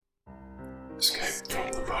Escape from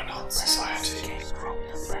the Burnout Society.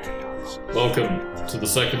 Welcome to the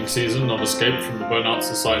second season of Escape from the Burnout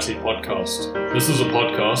Society podcast. This is a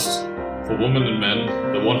podcast for women and men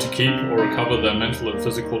that want to keep or recover their mental and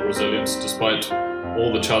physical resilience despite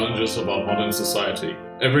all the challenges of our modern society.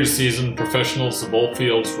 Every season, professionals of all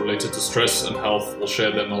fields related to stress and health will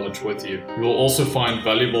share their knowledge with you. You will also find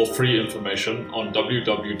valuable free information on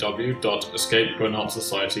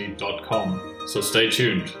www.escapeburnoutsociety.com. So stay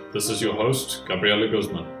tuned. This is your host, Gabriela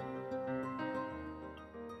Guzman.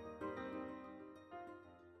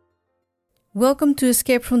 Welcome to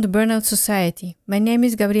Escape from the Burnout Society. My name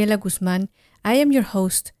is Gabriela Guzman. I am your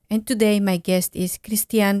host, and today my guest is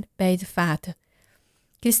Christian Beijdevaete.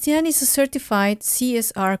 Christian is a certified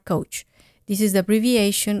CSR coach. This is the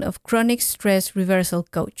abbreviation of Chronic Stress Reversal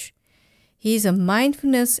Coach. He is a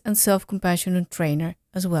mindfulness and self-compassion trainer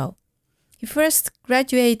as well. He first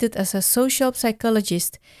graduated as a social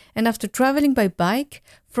psychologist, and after traveling by bike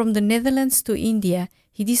from the Netherlands to India,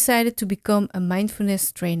 he decided to become a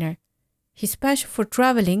mindfulness trainer. His passion for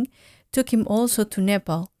traveling took him also to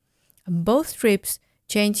Nepal, and both trips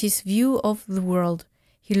changed his view of the world.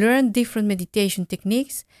 He learned different meditation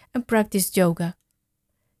techniques and practiced yoga.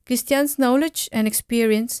 Christian's knowledge and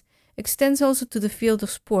experience extends also to the field of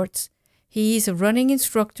sports. He is a running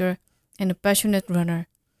instructor and a passionate runner.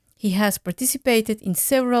 He has participated in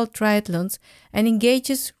several triathlons and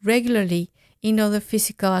engages regularly in other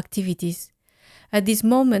physical activities. At this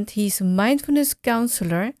moment, he is a mindfulness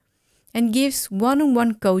counselor and gives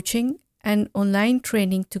one-on-one coaching and online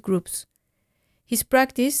training to groups. His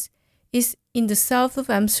practice is in the south of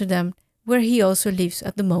Amsterdam, where he also lives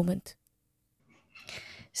at the moment.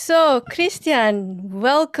 So, Christian,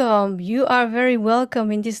 welcome. You are very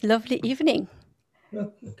welcome in this lovely evening.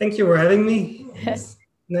 Well, thank you for having me. It's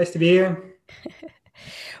nice to be here.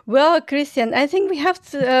 Well, Christian, I think we have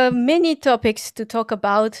many topics to talk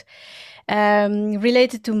about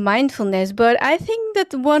related to mindfulness, but I think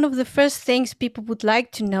that one of the first things people would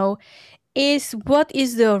like to know is what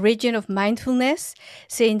is the origin of mindfulness,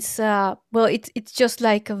 since, it's just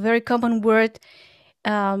like a very common word,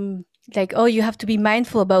 like, oh, you have to be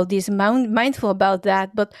mindful about this, mindful about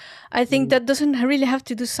that, but I think that doesn't really have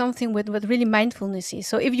to do something with what really mindfulness is.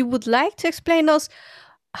 So if you would like to explain us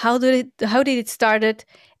how did it started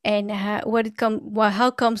and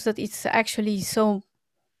how comes that it's actually so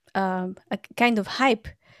a kind of hype.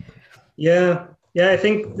 Yeah, I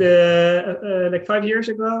think like 5 years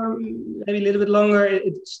ago, maybe a little bit longer,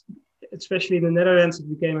 it's especially in the Netherlands, it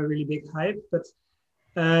became a really big hype. But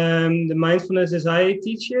the mindfulness as I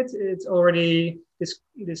teach it, it's already this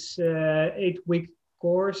 8-week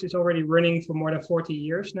course is already running for more than 40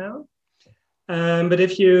 years now. But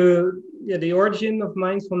the origin of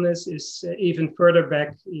mindfulness is even further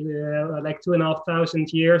back, like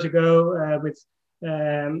 2,500 years ago, with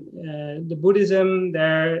the Buddhism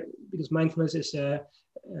there, because mindfulness is a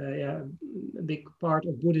big part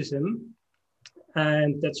of Buddhism,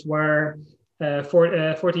 and that's where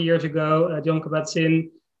 40 years ago Jon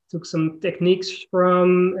Kabat-Zinn took some techniques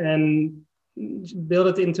from and built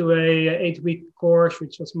it into a 8-week course,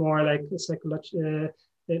 which was more like a psychology.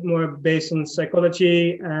 More based on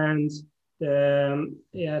psychology and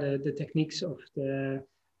the techniques of the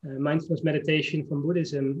mindfulness meditation from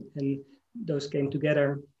Buddhism, and those came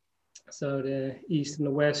together. So the East and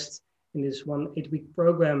the West in this 8-week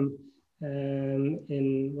program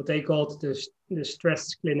in what they called the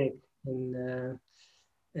stress clinic in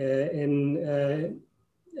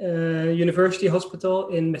University Hospital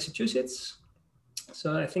in Massachusetts.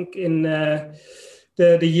 So I think in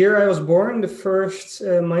the year I was born, the first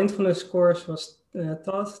mindfulness course was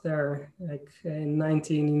taught there, like in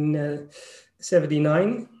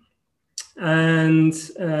 1979. And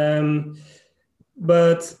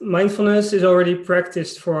but mindfulness is already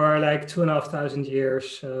practiced for like 2,500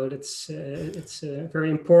 years. So it's a very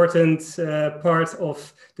important part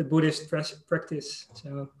of the Buddhist practice.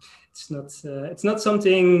 So it's not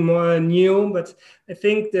something more new, but I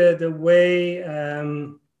think the way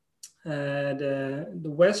the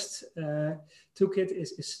West took it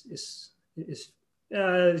is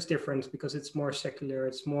different, because it's more secular.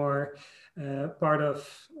 It's more part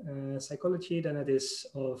of psychology than it is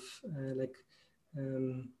of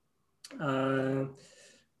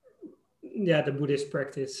the Buddhist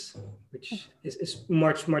practice, which is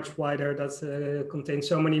much wider. That contains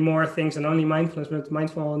so many more things than only mindfulness. But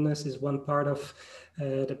mindfulness is one part of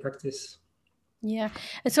the practice. Yeah,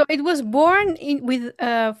 and so it was born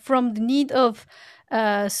from the need of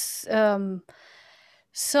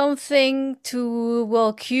something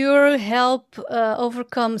to cure, help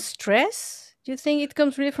overcome stress. Do you think it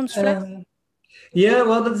comes really from stress? Yeah,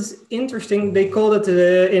 well, that's interesting. They called it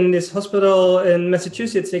in this hospital in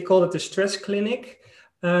Massachusetts. They called it the stress clinic.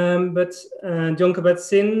 But John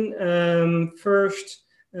Kabat-Zinn first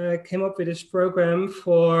came up with this program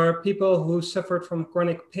for people who suffered from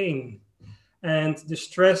chronic pain and the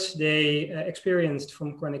stress they experienced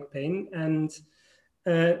from chronic pain. And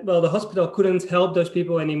well, the hospital couldn't help those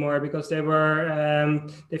people anymore because they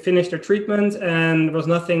finished their treatment and there was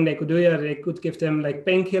nothing they could do. Yeah, they could give them like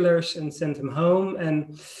painkillers and send them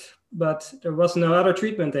home, but there was no other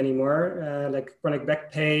treatment anymore, like chronic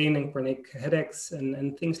back pain and chronic headaches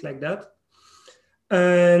and things like that.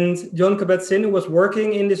 And John Kabat-Zinn, who was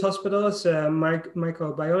working in this hospital as a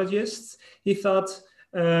microbiologist, he thought,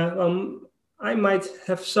 I might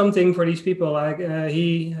have something for these people.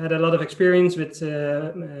 He had a lot of experience with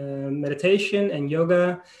meditation and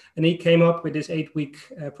yoga, and he came up with this 8-week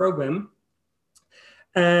program.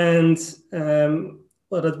 And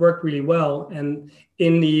well, that worked really well. And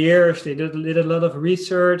in the years, they did a lot of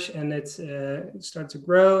research, and it started to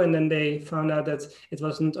grow. And then they found out that it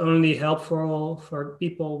wasn't only helpful for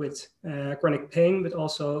people with chronic pain, but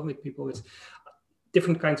also with people with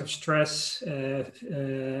different kinds of stress,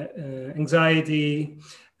 anxiety,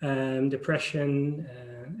 depression,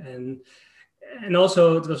 and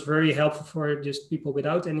also it was very helpful for just people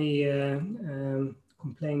without any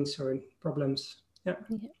complaints or problems. Yeah.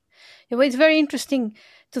 Well, it's very interesting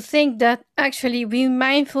to think that actually being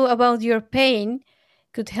mindful about your pain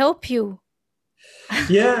could help you.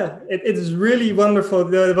 Yeah, it is really wonderful.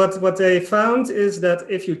 What they found is that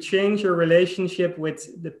if you change your relationship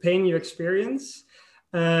with the pain you experience,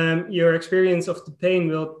 your experience of the pain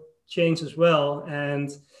will change as well.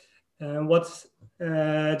 And what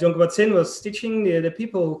John Kabat-Zinn was teaching the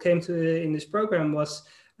people who came in this program was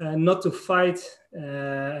not to fight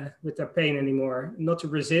with their pain anymore, not to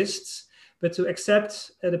resist, but to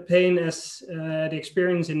accept the pain as the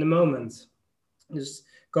experience in the moment. Just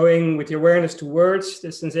going with your awareness towards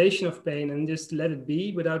the sensation of pain and just let it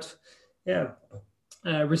be without,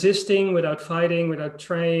 resisting, without fighting, without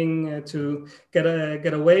trying to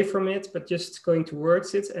get away from it, but just going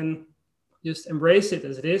towards it and just embrace it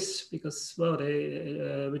as it is. Because, well,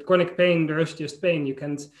 with chronic pain, there's just pain. You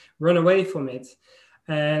can't run away from it.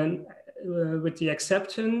 And with the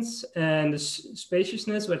acceptance and the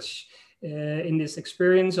spaciousness, which in this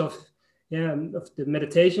experience of the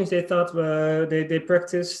meditations they thought they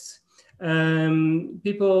practiced,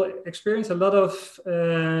 people experience a lot of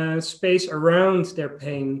space around their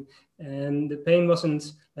pain, and the pain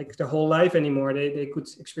wasn't like their whole life anymore. They could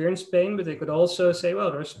experience pain, but they could also say,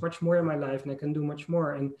 well, there's much more in my life and I can do much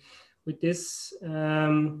more. And with this,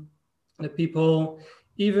 the people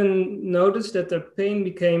even noticed that their pain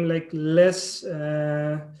became like less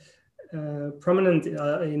prominent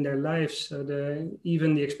in their lives. So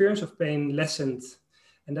even the experience of pain lessened,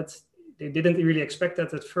 and they didn't really expect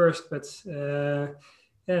that at first, but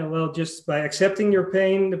just by accepting your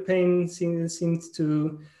pain, the pain seemed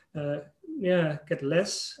to get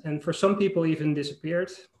less, and for some people even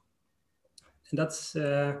disappeared. And that's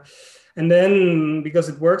and then because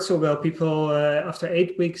it worked so well, people after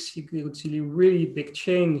 8 weeks you could see a really big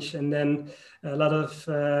change, and then a lot of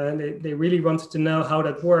they really wanted to know how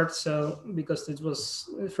that worked. So because it was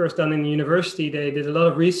first done in university, they did a lot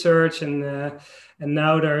of research, and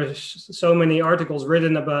now there's so many articles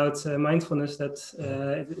written about mindfulness that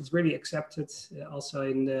it's really accepted also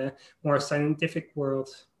in the more scientific world.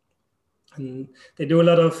 And they do a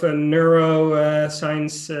lot of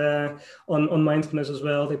neuroscience on mindfulness as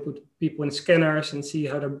well. They put people in scanners and see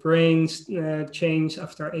how their brains change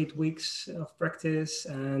after 8 weeks of practice.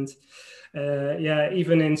 And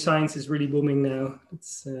even in science, it's really booming now.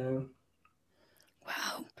 It's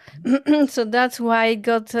wow. So that's why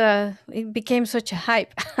it became such a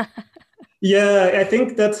hype. Yeah, I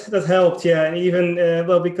think that helped. Yeah, even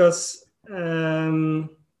because.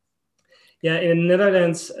 In the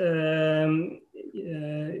Netherlands,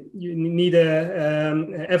 you need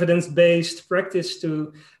a evidence-based practice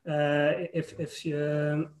to if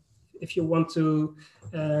you want to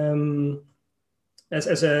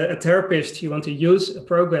as a therapist, you want to use a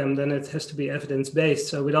program, then it has to be evidence-based.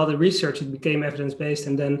 So with all the research, it became evidence-based,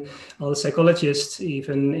 and then all the psychologists,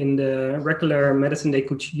 even in the regular medicine, they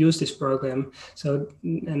could use this program. So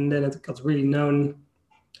and then it got really known.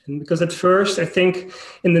 And because at first, I think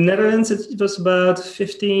in the Netherlands, it was about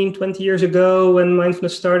 15, 20 years ago when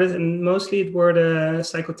mindfulness started. And mostly it were the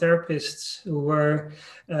psychotherapists who were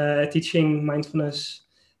teaching mindfulness.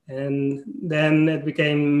 And then it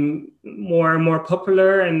became more and more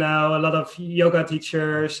popular. And now a lot of yoga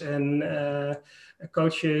teachers and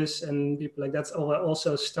coaches and people like that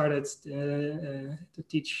also started to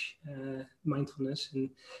teach mindfulness. And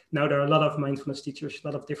now there are a lot of mindfulness teachers, a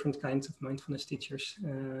lot of different kinds of mindfulness teachers.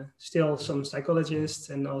 Still some psychologists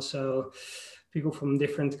and also people from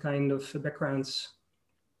different kind of backgrounds.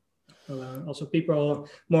 Also people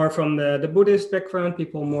more from the Buddhist background,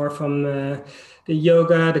 people more from the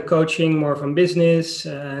yoga, the coaching, more from business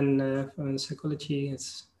and from psychology.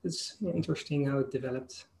 It's interesting how it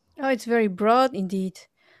developed. Oh, it's very broad indeed.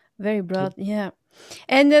 Very broad, yeah.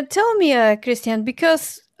 And tell me, Christian,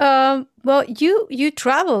 because you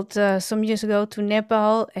traveled some years ago to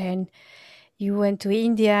Nepal and you went to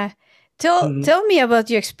India. Tell me about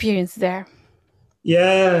your experience there.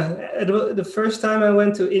 Yeah, the first time I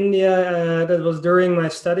went to India, that was during my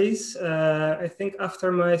studies. I think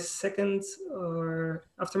after my second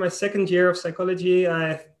year of psychology,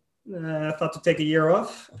 I thought to take a year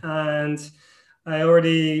off, and I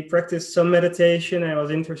already practiced some meditation. I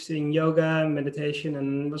was interested in yoga and meditation,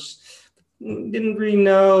 and didn't really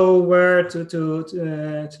know where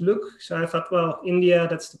to look. So I thought, well, India,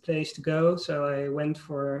 that's the place to go. So I went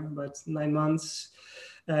for about 9 months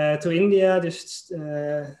to India, just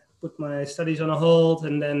put my studies on a hold,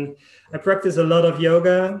 and then I practiced a lot of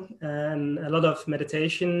yoga and a lot of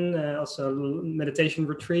meditation, also meditation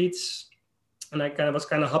retreats. And I was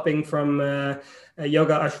hopping from a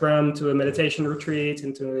yoga ashram to a meditation retreat,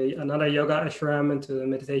 into another yoga ashram, into a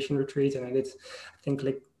meditation retreat. And I did, I think,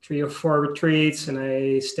 like 3 or 4 retreats, and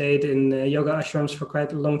I stayed in yoga ashrams for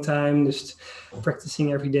quite a long time, just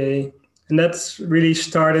practicing every day. And that's really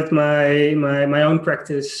started my own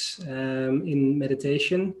practice in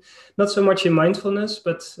meditation. Not so much in mindfulness,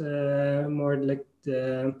 but more like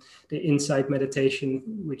the insight meditation,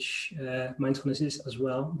 which mindfulness is as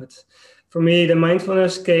well. But for me, the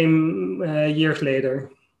mindfulness came years later.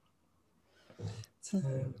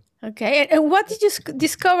 Okay, and what did you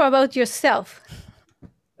discover about yourself?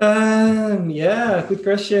 Yeah, good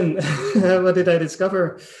question. What did I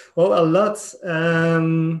discover? Well, a lot.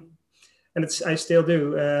 And I still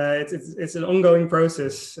do. It's an ongoing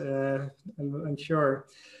process, I'm sure.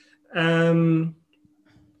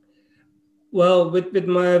 Well, with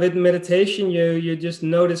meditation, you just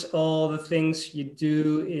notice all the things you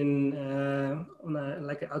do on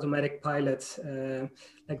like an automatic pilot,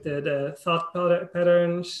 like the thought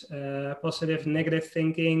patterns, positive, negative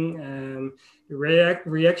thinking,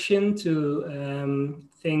 reaction to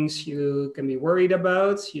things you can be worried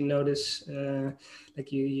about. You notice like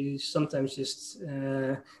you sometimes just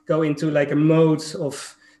go into like a mode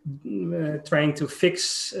of trying to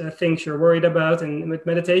fix things you're worried about, and with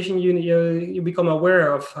meditation you become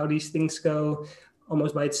aware of how these things go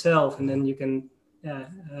almost by itself, and then you can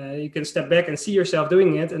step back and see yourself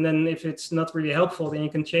doing it, and then if it's not really helpful, then you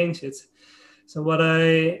can change it. So what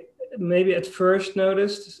I maybe at first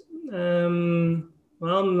noticed, it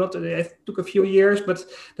took a few years, but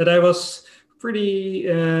that I was pretty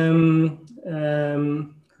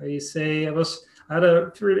I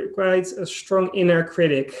had quite a strong inner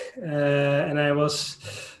critic, and I was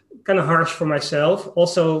kind of harsh for myself,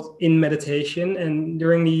 also in meditation. And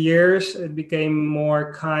during the years, it became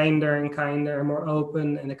more kinder and kinder, more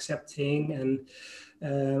open and accepting. And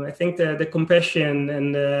I think the compassion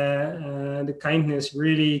and the kindness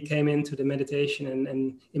really came into the meditation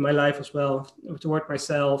and in my life as well, toward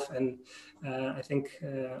myself, and I think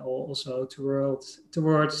also towards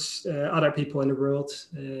other people in the world.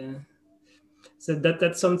 So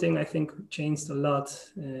that's something I think changed a lot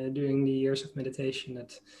during the years of meditation.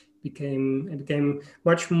 That became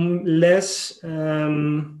much less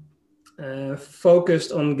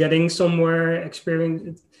focused on getting somewhere,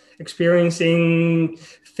 experiencing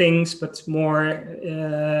things, but more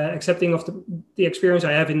accepting of the experience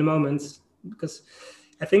I have in the moment. Because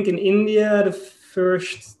I think in India,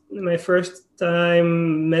 my first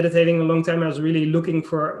time meditating a long time, I was really looking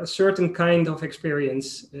for a certain kind of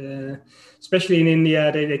experience. Especially in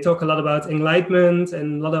India, they talk a lot about enlightenment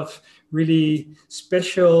and a lot of really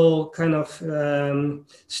special kind of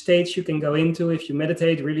states you can go into if you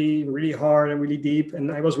meditate really, really hard and really deep.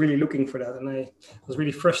 And I was really looking for that. And I was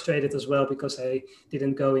really frustrated as well because I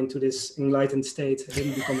didn't go into this enlightened state. I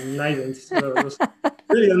didn't become enlightened. So it was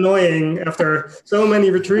really annoying after so many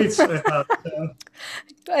retreats, I thought.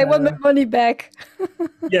 I want my money back.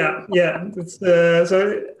 Yeah.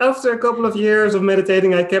 So after a couple of years of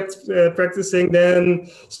meditating, I kept practicing. Then,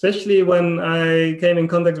 especially when I came in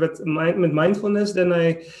contact with mindfulness, then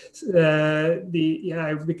I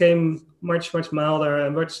became much milder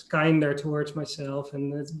and much kinder towards myself,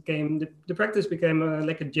 and the practice became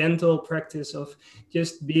like a gentle practice of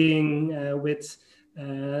just being with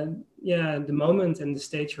the moment and the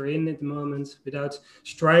stage you're in at the moment, without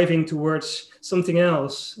striving towards something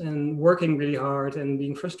else and working really hard and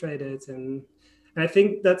being frustrated. And I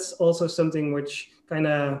think that's also something which kind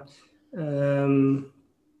of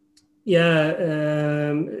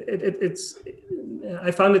it's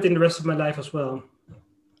I found it in the rest of my life as well.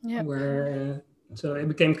 Yeah. Where so I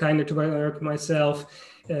became kinder to myself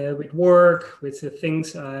with work, with the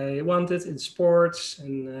things I wanted in sports,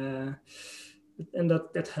 and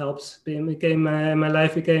that helps. My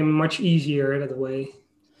life became much easier that way.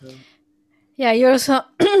 So. Yeah, you're also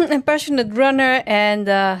a passionate runner and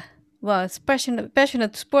it's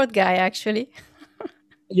passionate sport guy actually.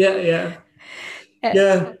 Yeah.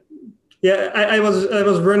 I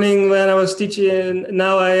was running when I was teaching.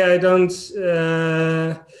 Now I don't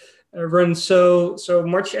run so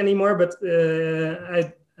much anymore, but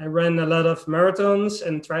I ran a lot of marathons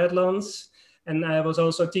and triathlons, and I was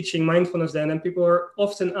also teaching mindfulness then. And people were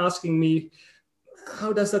often asking me,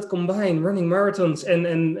 how does that combine running marathons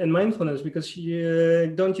and mindfulness? Because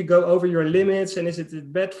you go over your limits, and is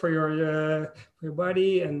it bad for your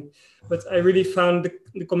body? But I really found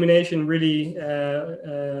the combination really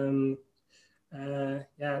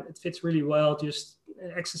it fits really well. Just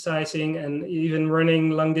exercising and even running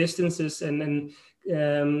long distances and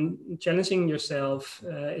challenging yourself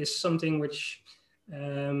is something which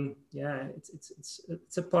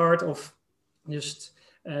it's a part of just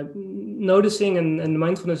noticing, and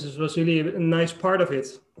mindfulness was really a nice part of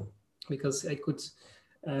it, because I could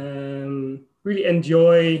really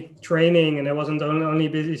enjoy training, and I wasn't only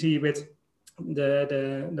busy with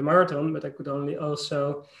the marathon, but I could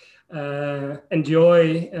also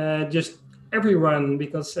enjoy just every run,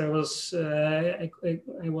 because I was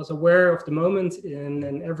aware of the moment,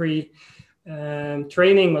 and every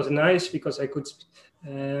training was nice, because I could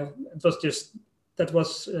it was just that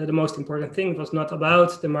was the most important thing. It was not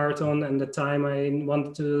about the marathon and the time I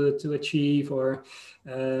wanted to achieve, but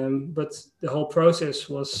the whole process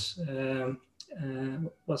was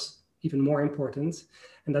even more important.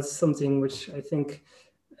 And that's something which I think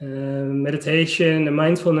meditation and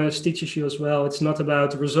mindfulness teaches you as well. It's not about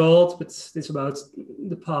the result, but it's about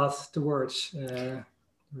the path towards the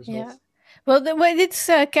result. Yeah. Well, it's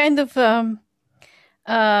kind of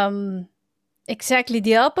exactly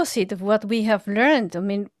the opposite of what we have learned. I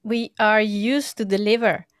mean, we are used to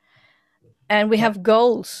deliver, and we have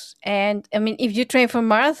goals. And I mean, if you train for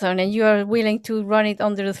marathon and you are willing to run it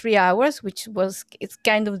under 3 hours, which it's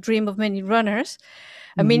kind of dream of many runners,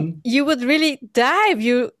 I mean, you would really die if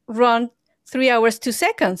you run 3 hours 2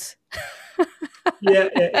 seconds. Yeah.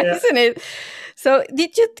 Isn't it? So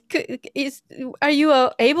are you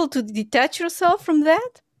able to detach yourself from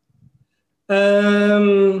that?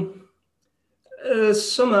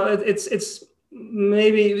 Somehow it's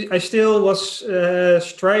maybe I still was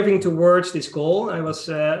striving towards this goal. I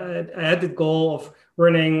had the goal of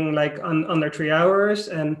running like under 3 hours,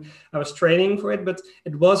 and I was training for it, but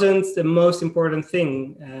it wasn't the most important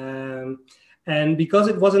thing. And because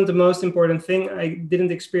it wasn't the most important thing, I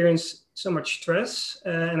didn't experience so much stress,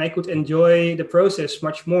 and I could enjoy the process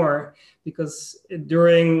much more, because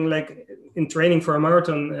during in training for a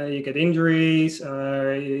marathon, you get injuries,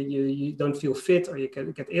 you don't feel fit, or you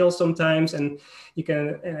get ill sometimes, and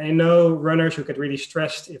I know runners who get really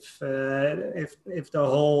stressed if the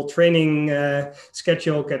whole training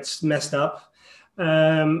schedule gets messed up.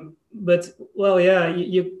 But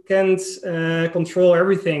you can't control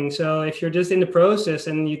everything. So if you're just in the process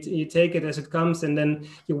and you take it as it comes, and then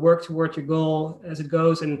you work toward your goal as it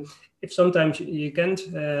goes, and if sometimes you can't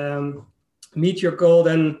meet your goal,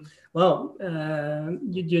 then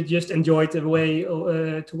you just enjoy the way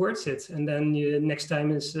towards it, and then next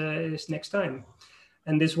time is next time.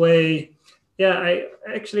 And this way, I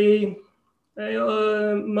actually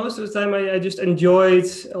most of the time I just enjoyed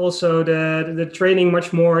also the training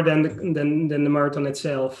much more than the marathon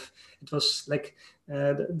itself. It was like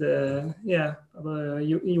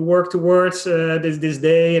you work towards this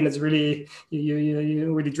day, and it's really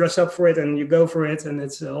you really dress up for it, and you go for it, and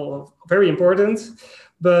it's all very important.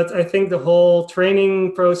 But I think the whole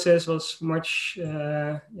training process was much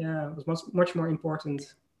more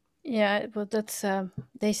important. Yeah, but that's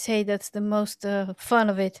they say that's the most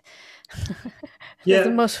fun of it. That's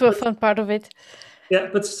the most fun part of it. Yeah,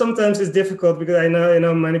 but sometimes it's difficult, because I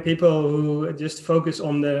know many people who just focus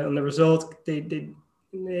on the result. They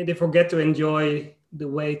forget to enjoy the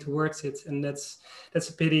way towards it, and that's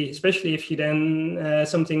a pity. Especially if you then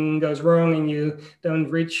something goes wrong and you don't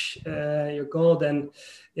reach your goal, then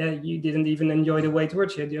you didn't even enjoy the way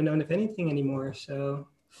towards it. You don't have anything anymore. So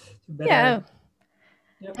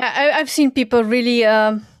I've seen people really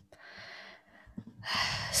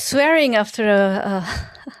swearing after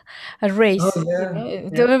a race. Oh yeah,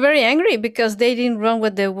 They yeah. were very angry because they didn't run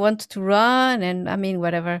what they wanted to run, and I mean,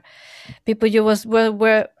 whatever people you was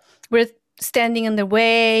were standing in the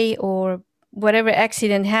way, or whatever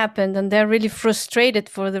accident happened, and they're really frustrated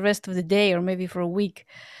for the rest of the day or maybe for a week.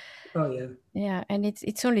 Oh yeah. Yeah, and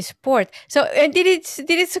it's only sport. So did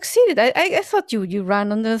it succeed? I thought you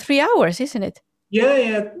ran under 3 hours, isn't it? Yeah,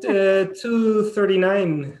 yeah.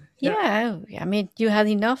 2:39. Yeah, Yeah, I mean, you had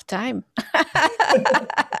enough time.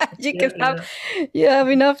 you yeah, can have yeah. you have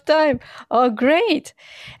enough time. Oh, great!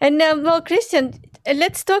 And well, Christian,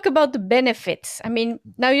 let's talk about the benefits. I mean,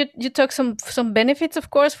 now you talk some benefits, of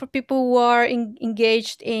course, for people who are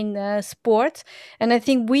engaged in sport, and I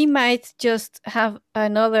think we might just have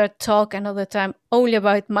another talk another time only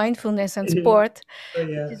about mindfulness and sport, Oh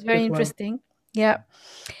which yeah, is very good one. interesting. Yeah.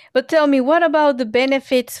 But tell me, what about the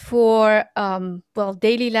benefits for well,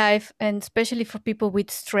 daily life, and especially for people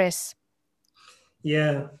with stress?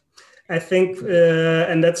 Yeah, I think,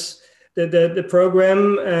 and that's the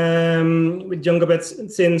program with John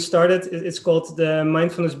Kabat-Zinn started. It's called the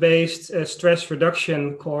mindfulness-based stress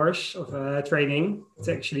reduction course of training. It's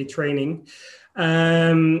actually training.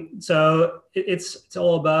 So it's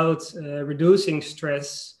all about reducing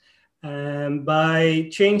stress by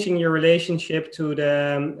changing your relationship to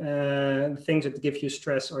the things that give you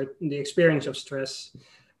stress or the experience of stress.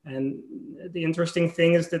 And the interesting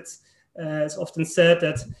thing is that it's often said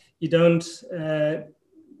that you don't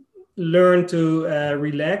learn to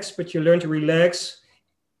relax, but you learn to relax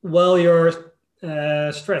while you're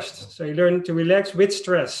stressed. So you learn to relax with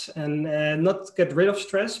stress and not get rid of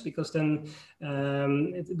stress, because then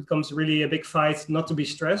it becomes really a big fight not to be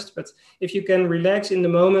stressed. But if you can relax in the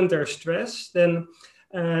moment there's stress, then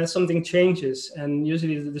something changes, and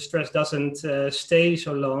usually the stress doesn't stay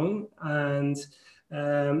so long. And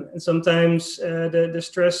sometimes the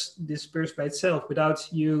stress disappears by itself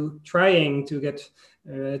without you trying to get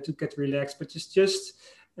relaxed, but it's just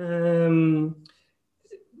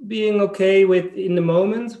being okay with in the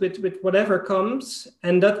moment with whatever comes.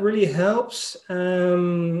 And that really helps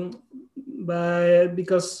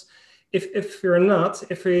because if we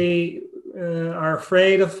are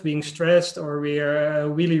afraid of being stressed, or we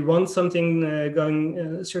really want something going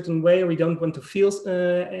a certain way, or we don't want to feel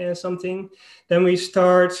something, then we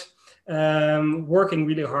start working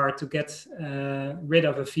really hard to get rid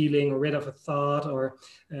of a feeling or rid of a thought, or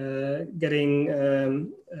getting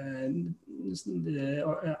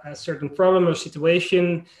a certain problem or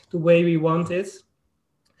situation the way we want it.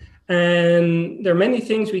 And there are many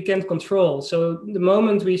things we can't control. So the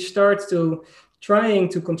moment we start to trying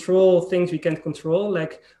to control things we can't control,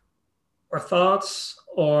 like our thoughts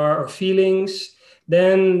or our feelings,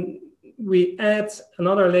 then we add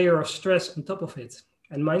another layer of stress on top of it.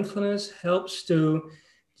 And mindfulness helps to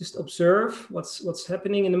just observe what's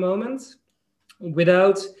happening in the moment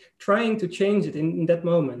without trying to change it in that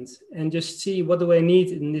moment, and just see, what do I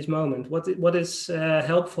need in this moment? What is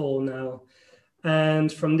helpful now?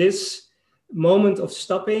 And from this moment of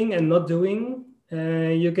stopping and not doing,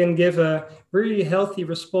 you can give a really healthy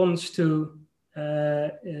response to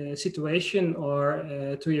a situation,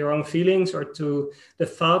 or to your own feelings, or to the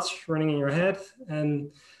thoughts running in your head.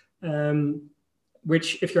 And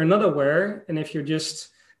which, if you're not aware, and if you're just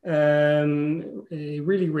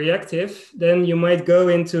really reactive, then you might go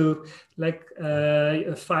into like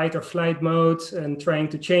a fight or flight mode, and trying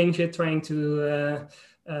to change it, trying to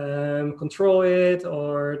control it,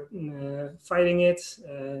 or fighting it.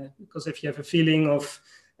 Because if you have a feeling of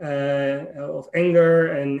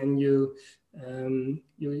anger, and you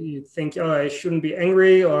think, oh, I shouldn't be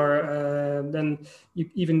angry, or then you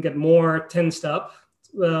even get more tensed up.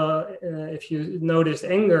 Well, if you notice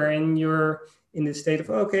anger and you're in the state of,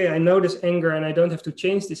 okay, I notice anger and I don't have to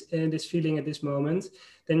change this feeling at this moment,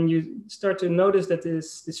 then you start to notice that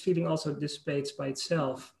this feeling also dissipates by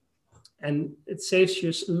itself. And it saves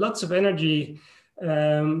you lots of energy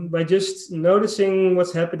by just noticing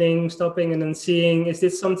what's happening, stopping, and then seeing, is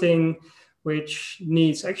this something which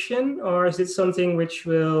needs action, or is it something which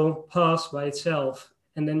will pass by itself?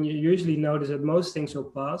 And then you usually notice that most things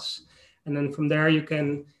will pass. And then from there, you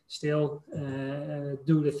can still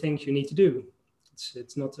do the things you need to do.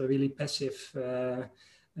 It's not a really passive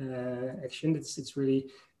action. It's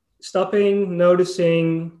really stopping,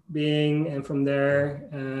 noticing, being, and from there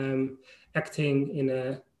acting in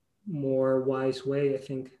a more wise way, I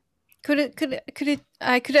think. Could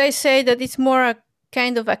I say that it's more a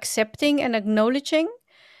kind of accepting and acknowledging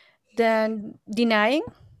than denying?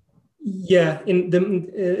 Yeah,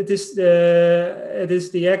 it is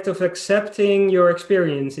the act of accepting your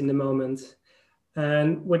experience in the moment,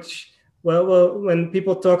 and which Well, when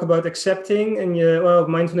people talk about accepting and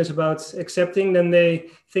mindfulness about accepting, then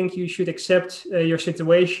they think you should accept your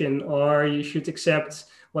situation or you should accept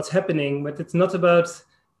what's happening. But it's not about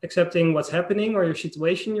accepting what's happening or your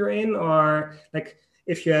situation you're in, or like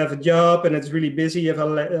if you have a job and it's really busy, you have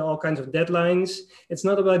all kinds of deadlines. It's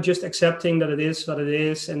not about just accepting that it is what it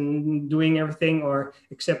is and doing everything, or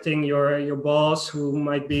accepting your boss who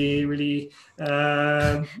might be really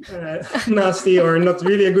nasty or not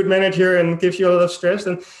really a good manager and gives you a lot of stress.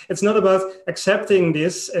 And it's not about accepting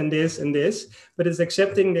this and this and this, but it's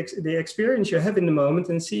accepting the experience you have in the moment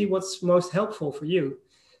and see what's most helpful for you,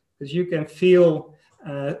 because you can feel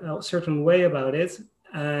a certain way about it.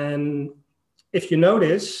 And if you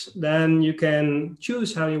notice, then you can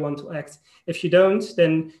choose how you want to act. If you don't,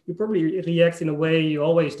 then you probably react in a way you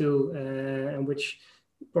always do, which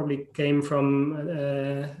probably came from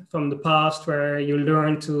the past, where you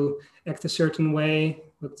learn to act a certain way,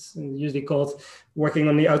 what's usually called working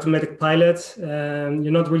on the automatic pilot.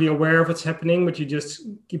 You're not really aware of what's happening, but you just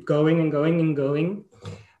keep going and going and going.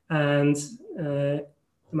 And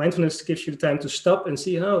mindfulness gives you the time to stop and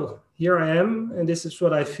see, oh, here I am, and this is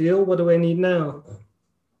what I feel. What do I need now?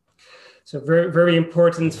 So very, very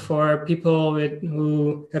important for people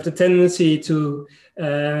who have the tendency to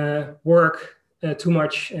work too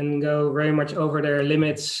much and go very much over their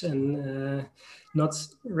limits, and not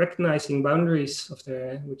recognizing boundaries of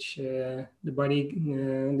the body,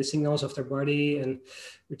 the signals of their body, and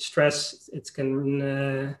with stress, it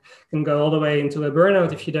can go all the way into a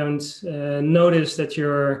burnout if you don't notice that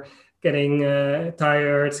you're getting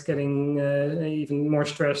tired, getting even more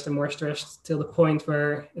stressed and more stressed till the point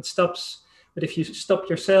where it stops. But if you stop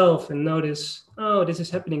yourself and notice, oh, this is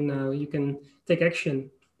happening now, you can take action.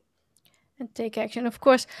 And take action, of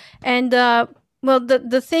course. And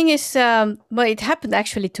the thing is, it happened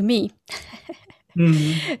actually to me.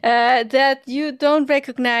 Mm-hmm. That you don't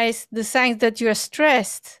recognize the signs that you are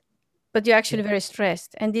stressed, but you're actually very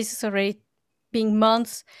stressed. And this is already being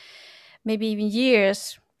months, maybe even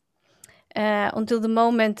years, until the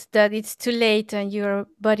moment that it's too late and your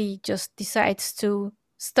body just decides to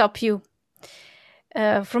stop you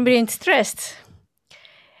from being stressed.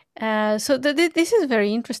 So this is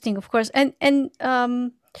very interesting, of course. And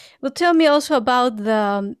well, tell me also about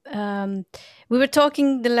we were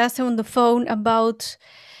talking the last time on the phone about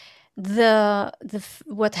the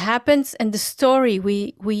what happens and the story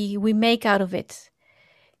we make out of it.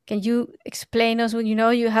 Can you explain us when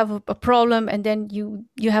you have a problem, and then you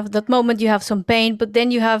have that moment, you have some pain, but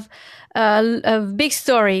then you have a big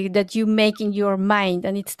story that you make in your mind,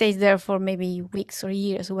 and it stays there for maybe weeks or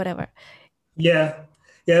years or whatever. Yeah.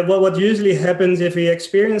 Well, what usually happens if we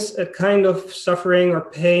experience a kind of suffering or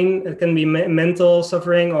pain, it can be mental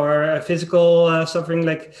suffering or physical suffering,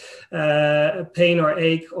 like pain or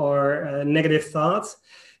ache or negative thoughts,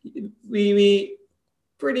 we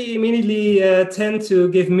pretty immediately tend to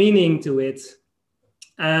give meaning to it.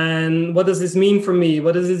 And what does this mean for me?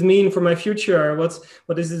 What does this mean for my future? What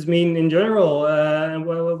does this mean in general? And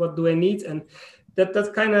what do I need? And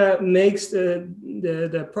that kind of makes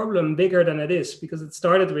the problem bigger than it is, because it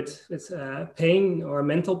started with pain or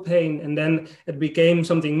mental pain, and then it became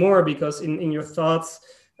something more, because in your thoughts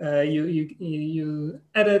you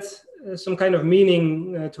added some kind of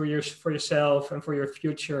meaning for yourself and for your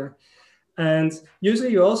future. And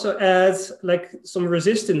usually you also add like some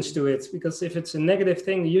resistance to it, because if it's a negative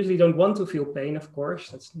thing, you usually don't want to feel pain, of course.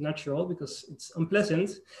 That's natural because it's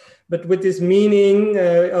unpleasant. But with this meaning,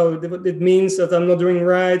 it means that I'm not doing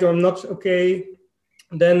right or I'm not okay,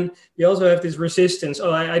 then you also have this resistance.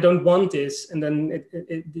 Oh, I don't want this. And then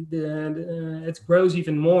it grows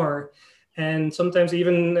even more. And sometimes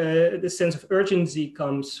even the sense of urgency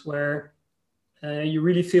comes, where you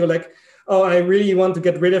really feel like, oh, I really want to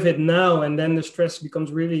get rid of it now. And then the stress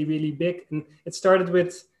becomes really, really big. And it started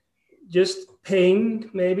with just pain,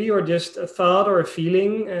 maybe, or just a thought or a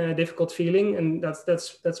feeling, a difficult feeling. And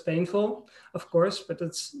that's painful, of course, but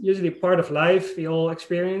it's usually part of life. We all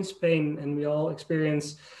experience pain, and we all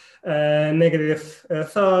experience negative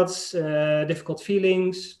thoughts, difficult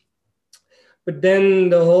feelings. But then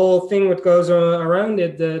the whole thing, what goes around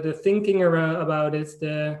it, the thinking about it,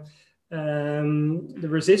 the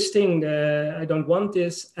resisting, I don't want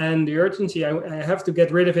this, and the urgency, I have to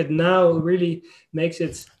get rid of it now, really makes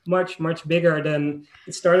it much, much bigger than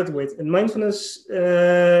it started with. And mindfulness,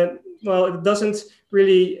 it doesn't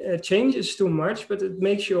really change us too much, but it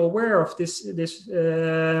makes you aware of this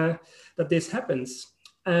that this happens.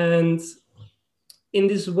 And in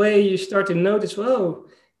this way, you start to notice, well,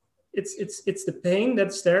 it's the pain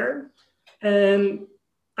that's there, and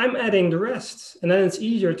I'm adding the rest. And then it's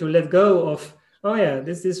easier to let go of oh yeah,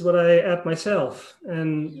 this is what I add myself,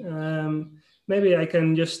 and maybe I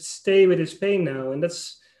can just stay with this pain now. And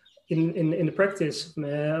that's in the practice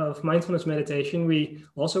of mindfulness meditation. We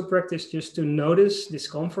also practice just to notice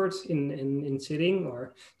discomfort in sitting,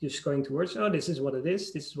 or just going towards, oh, this is what it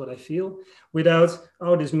is, this is what I feel, without,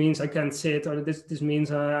 oh, this means I can't sit, or this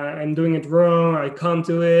means I'm doing it wrong, I can't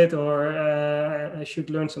do it, or I should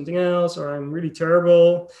learn something else, or I'm really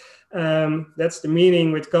terrible. That's the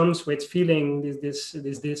meaning which comes with feeling this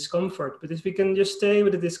discomfort. But if we can just stay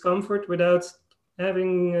with the discomfort without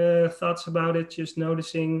having thoughts about it, just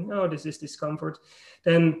noticing, oh, this is discomfort,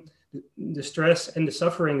 then the stress and the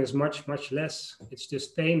suffering is much less. It's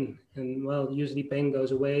just pain, and well, usually pain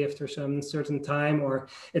goes away after some certain time, or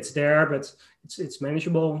it's there, but it's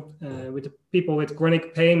manageable. With the people with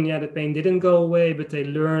chronic pain, yeah, the pain didn't go away, but they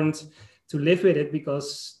learned to live with it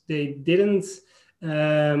because they didn't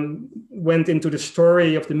went into the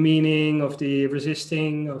story of the meaning, of the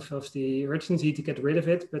resisting, of the urgency to get rid of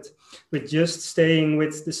it, but with just staying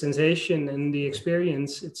with the sensation and the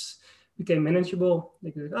experience, it's became manageable.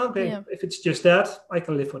 Like, okay, yeah. If it's just that, I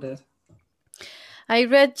can live with that. I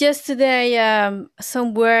read yesterday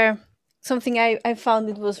somewhere something I found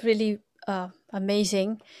it was really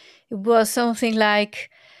amazing. It was something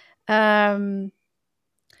like the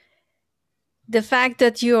fact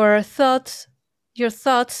that your thoughts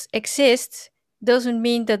exist doesn't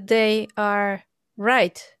mean that they are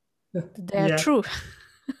right, that they are true.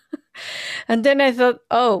 And then I thought,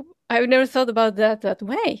 oh, I've never thought about that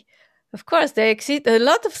way. Of course, they exist. A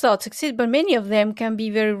lot of thoughts exist, but many of them can be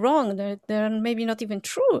very wrong. They're maybe not even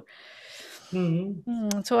true.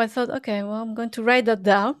 Mm-hmm. So I thought, okay, well, I'm going to write that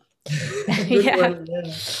down. Yeah.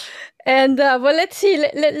 And well, let's see.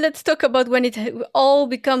 Let's talk about when it all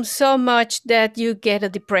becomes so much that you get a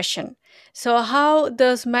depression. So how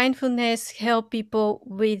does mindfulness help people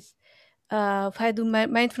with? How do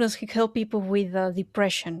mindfulness help people with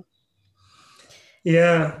depression?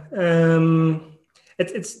 Yeah,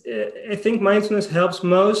 it's. I think mindfulness helps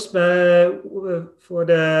most for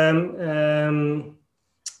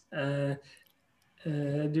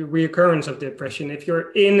the reoccurrence of depression. If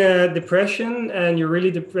you're in a depression and you're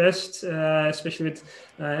really depressed, especially with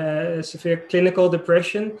severe clinical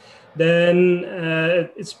depression, then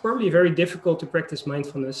it's probably very difficult to practice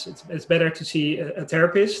mindfulness. It's better to see a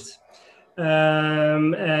therapist.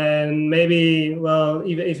 And maybe, well,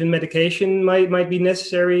 even medication might be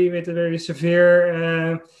necessary with a very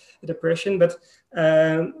severe depression. But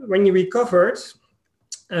when you recovered,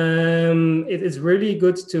 it is really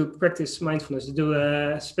good to practice mindfulness, to do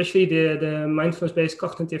especially the mindfulness-based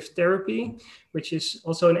cognitive therapy, which is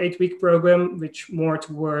also an 8-week program, which more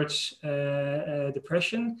towards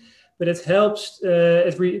depression. But it helps,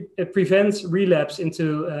 it prevents relapse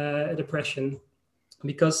into depression,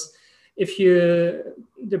 because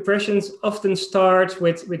depressions often start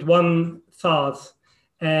with one thought,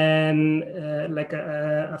 and like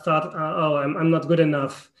a thought, oh, I'm not good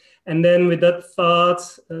enough. And then with that thought,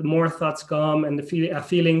 more thoughts come, and a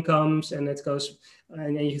feeling comes, and it goes,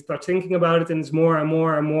 and you start thinking about it, and it's more and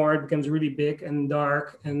more and more. It becomes really big and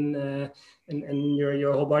dark, and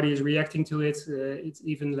your whole body is reacting to it. It's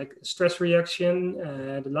even like a stress reaction.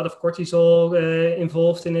 A lot of cortisol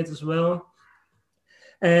involved in it as well.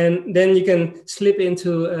 And then you can slip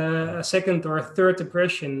into a second or a third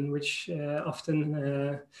depression, which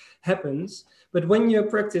often happens. But when you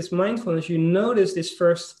practice mindfulness, you notice this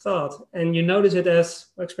first thought, and you notice it as,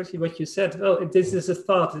 especially what you said, oh, this is a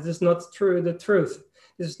thought. It is not the truth.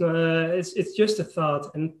 This is not, it's just a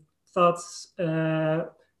thought, and thoughts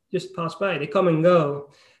just pass by. They come and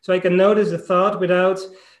go. So I can notice a thought without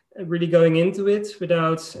really going into it,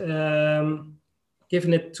 without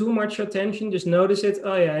giving it too much attention. Just notice it.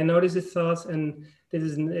 Oh yeah, I noticed this thought, and this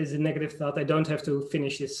is a negative thought. I don't have to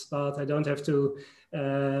finish this thought. I don't have to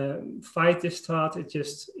fight this thought. It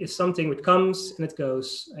just is something which comes and it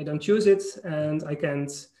goes. I don't choose it, and I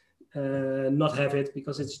can't not have it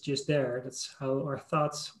because it's just there. That's how our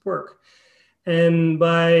thoughts work. And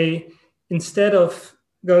instead of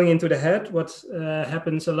going into the head, what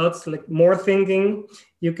happens a lot, like more thinking,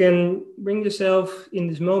 you can bring yourself in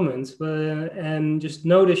this moment and just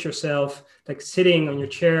notice yourself, like sitting on your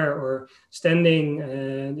chair or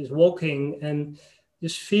standing, just walking, and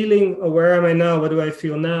just feeling, oh, where am I now? What do I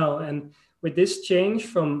feel now? And with this change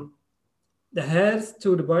from the head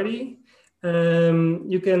to the body,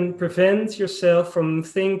 you can prevent yourself from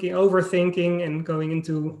overthinking, and going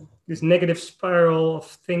into this negative spiral of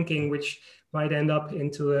thinking, which might end up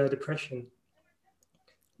into a depression.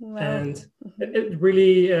 Wow. And it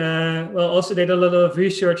really, also they did a lot of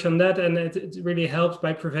research on that, and it really helps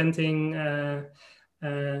by preventing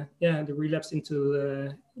the relapse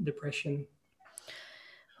into depression.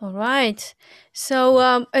 All right.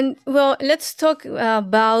 So, let's talk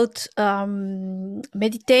about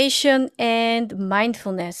meditation and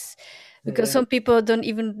mindfulness, because some people don't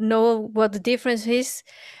even know what the difference is.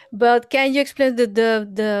 But can you explain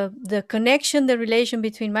the connection, the relation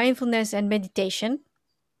between mindfulness and meditation?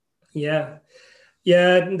 Yeah,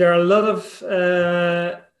 there are a lot of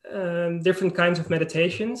different kinds of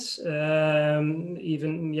meditations.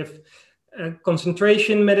 Even you have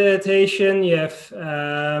concentration meditation, you have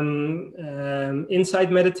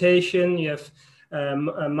insight meditation, you have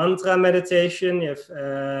mantra meditation, you have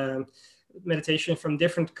meditation from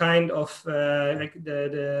different kind of like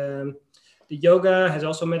the yoga has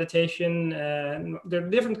also meditation. There are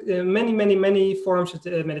different, many forms of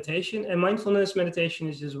meditation, and mindfulness meditation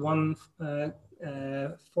is just one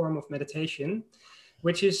form of meditation,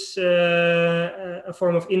 which is a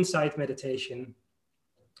form of insight meditation.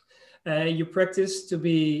 You practice to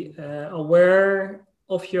be aware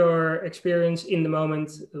of your experience in the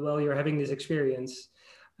moment while you're having this experience.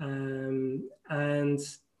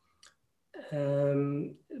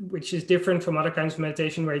 Which is different from other kinds of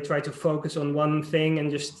meditation where you try to focus on one thing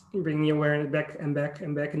and just bring your awareness back and back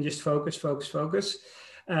and back and just focus.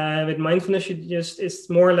 With mindfulness, it's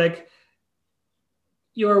more like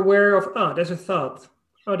you're aware of, there's a thought,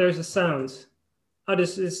 there's a sound,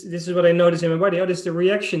 this is what I notice in my body, this is the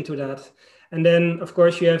reaction to that. And then, of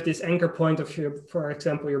course, you have this anchor point of for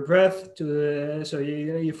example, your breath. So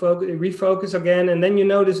you refocus again, and then you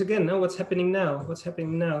notice again, what's happening now?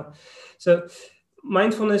 So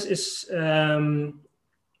mindfulness is, it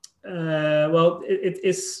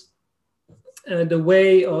is the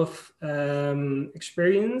way of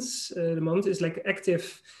experience. The moment is like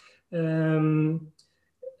active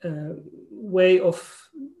way of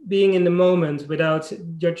being in the moment without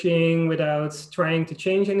judging, without trying to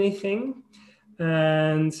change anything.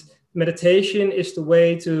 And meditation is the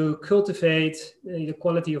way to cultivate the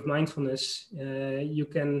quality of mindfulness you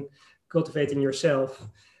can cultivate in yourself,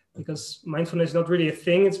 because mindfulness is not really a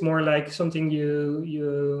thing. It's more like something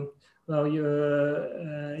you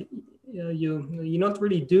not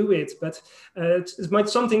really do it, but it's much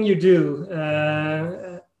something you do,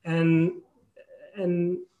 and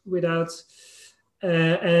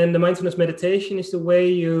the mindfulness meditation is the way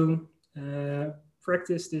you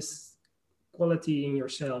practice this quality in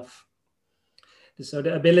yourself. So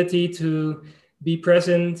the ability to be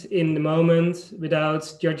present in the moment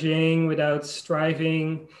without judging, without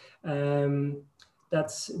striving.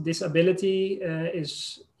 This ability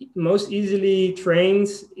is most easily trained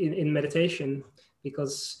in meditation,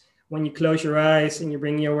 because when you close your eyes and you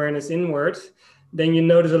bring your awareness inward, then you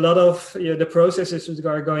notice a lot of the processes that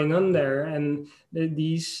are going on there. And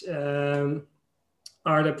these are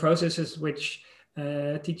the processes which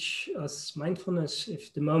teach us mindfulness.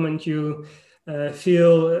 If the moment you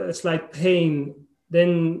feel a slight pain,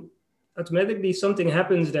 then automatically something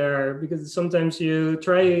happens there, because sometimes you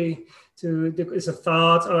try to, it's a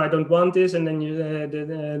thought, I don't want this, and then you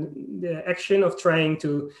the action of trying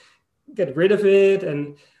to get rid of it.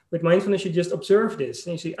 And with mindfulness, you just observe this,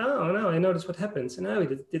 and you see, now I notice what happens, and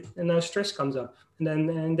now stress comes up, and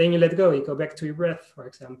then you let go. You go back to your breath, for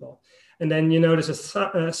example, and then you notice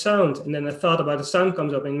a sound, and then a thought about the sound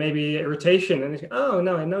comes up, and maybe irritation, and you say,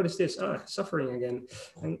 now I notice this, suffering again,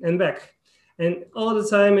 and back. And all the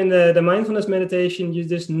time in the mindfulness meditation, you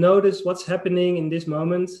just notice what's happening in this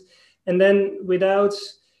moment, and then without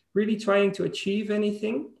really trying to achieve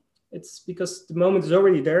anything. It's because the moment is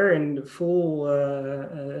already there in the full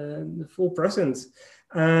presence,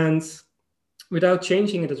 and without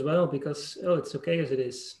changing it as well, because it's okay as it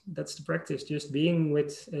is. That's the practice, just being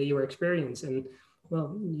with your experience, and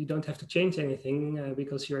you don't have to change anything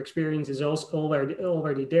because your experience is also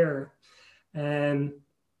already there. And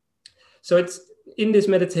so it's in this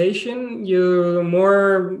meditation, you're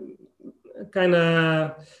more kind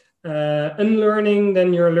of unlearning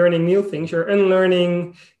than you're learning new things. You're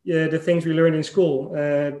unlearning the things we learned in school.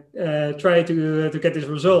 Try to get this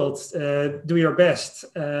result. Do your best.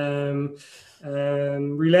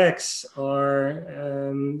 Relax, or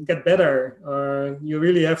get better. Or you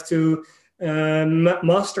really have to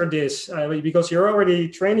master this because you're already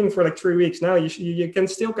training for like 3 weeks now. You can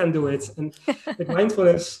do it. And with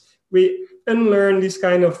mindfulness, we unlearn this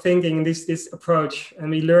kind of thinking, this approach, and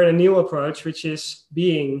we learn a new approach, which is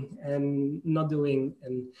being and not doing.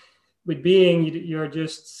 And with being, you're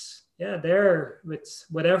just there with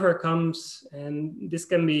whatever comes, and this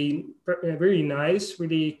can be really nice,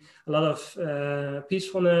 really a lot of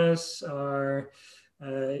peacefulness, or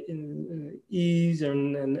ease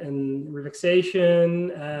and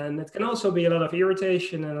relaxation. And it can also be a lot of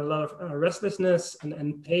irritation and a lot of restlessness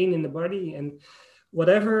and pain in the body. And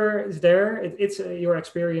whatever is there, it's your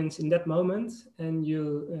experience in that moment. And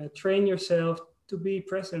you train yourself to be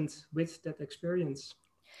present with that experience.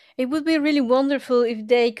 It would be really wonderful if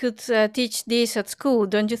they could teach this at school,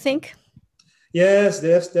 don't you think? Yes,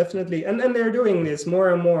 definitely. And they're doing this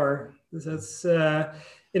more and more. That's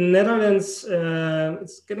in Netherlands,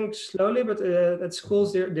 it's getting slowly, but at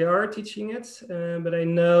schools they are teaching it. But I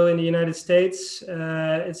know in the United States,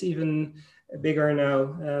 it's even bigger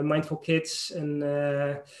now. Mindful Kids, and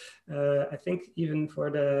I think even for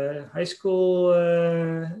the high school,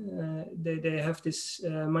 they have this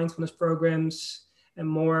mindfulness programs, and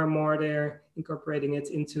more they're incorporating it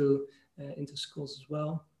into schools as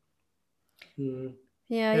well.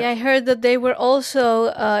 Yeah, I heard that they were also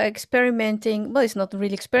experimenting. Well, it's not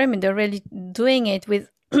really experiment; they're really doing it with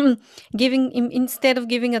giving instead of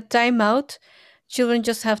giving a timeout, children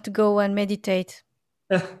just have to go and meditate.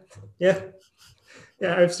 Yeah,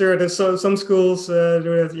 I'm sure there's some schools do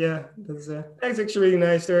that. Yeah, that's actually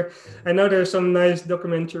nice. I know there's some nice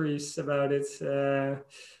documentaries about it.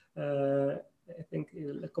 I think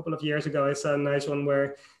a couple of years ago I saw a nice one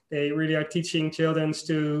where they really are teaching children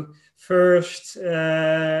to first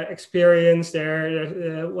experience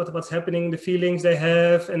their what's happening, the feelings they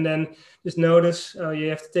have, and then just notice. Oh, you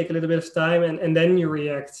have to take a little bit of time, and then you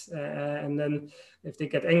react. And then if they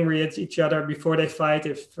get angry at each other before they fight,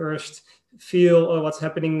 they first feel what's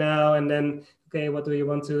happening now, and then okay, how do you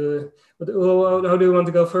want to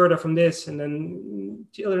go further from this? And then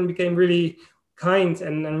children became really kind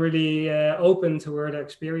and really open toward the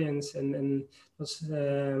experience, and was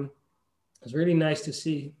really nice to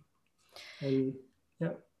see. And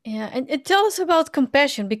and tell us about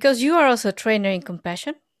compassion, because you are also a trainer in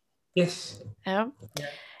compassion. Yes. Yeah.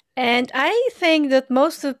 And I think that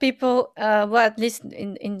most of the people, well, at least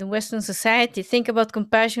in the Western society, think about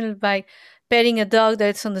compassion by petting a dog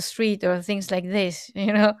that's on the street or things like this,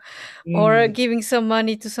 or giving some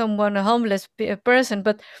money to someone, a homeless person.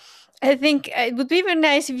 But I think it would be very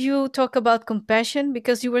nice if you talk about compassion,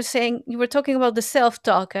 because you were talking about the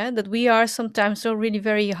self-talk, that we are sometimes so really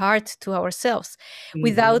very hard to ourselves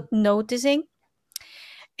without noticing.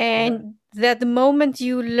 And that the moment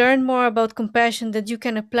you learn more about compassion, that you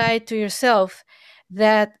can apply it to yourself,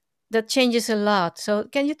 that changes a lot. So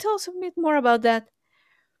can you tell us a bit more about that?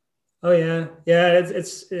 Oh yeah.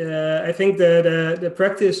 It's I think the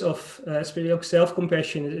practice of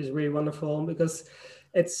self-compassion is really wonderful, because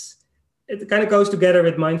it kind of goes together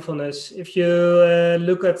with mindfulness. If you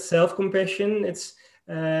look at self-compassion,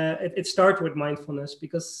 it starts with mindfulness,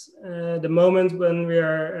 because the moment when we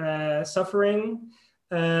are suffering,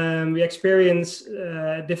 we experience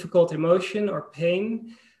difficult emotion or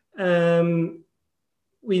pain,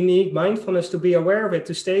 we need mindfulness to be aware of it,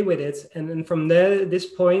 to stay with it. And then from this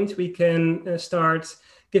point, we can start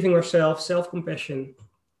giving ourselves self-compassion,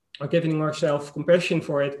 or giving ourselves compassion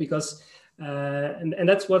for it, because and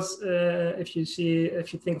that's what's if you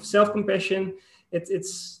think of self-compassion,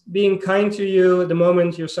 it's being kind to you the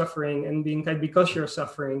moment you're suffering, and being kind because you're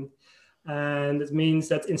suffering. And it means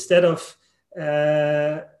that instead of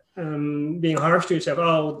being harsh to yourself,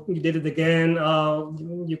 oh, you did it again, oh,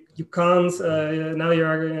 you can't, now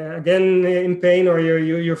you're again in pain, or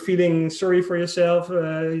you're feeling sorry for yourself,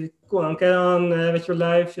 go on, get on with your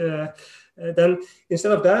life. Then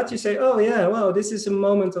instead of that, you say, oh yeah, well, this is a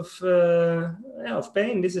moment of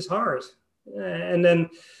pain, this is hard. And then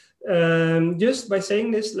just by saying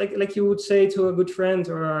this, like you would say to a good friend,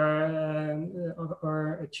 or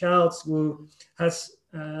a child who has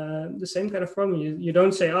the same kind of problem, you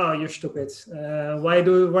don't say, oh, you're stupid, why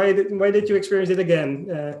did you experience it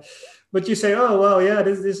again? But you say, oh, well, yeah,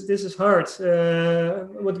 this is hard,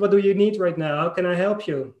 what do you need right now, how can I help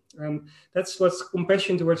you? That's what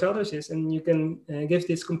compassion towards others is, and you can give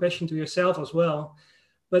this compassion to yourself as well.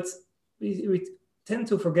 But we tend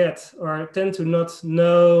to forget, or tend to not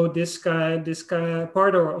know this kind of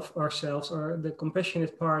part of ourselves, or the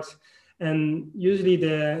compassionate part. And usually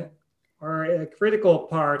our critical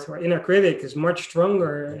part, or inner critic, is much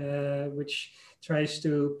stronger, which tries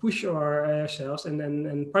to push ourselves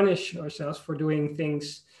and punish ourselves for doing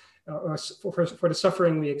things, or for the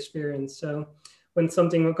suffering we experience. So when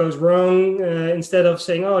something goes wrong, instead of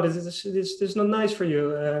saying, oh, this is not nice for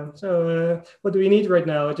you, so what do we need right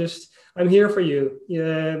now? Just, I'm here for you.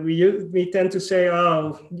 We tend to say,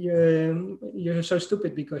 oh, you're so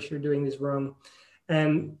stupid because you're doing this wrong.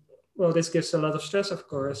 And well, this gives a lot of stress, of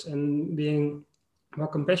course, and being more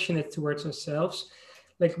compassionate towards ourselves,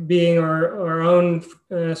 like being our own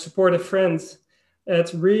supportive friend,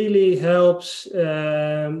 it really helps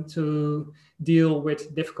to deal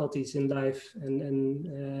with difficulties in life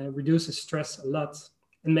and reduces stress a lot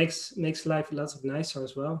and makes life lots of nicer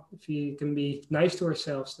as well. If we can be nice to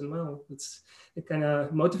ourselves, then well, it kind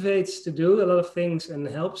of motivates to do a lot of things and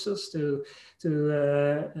helps us to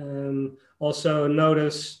also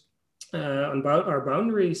notice about our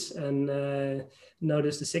boundaries and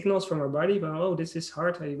notice the signals from our body. But oh, this is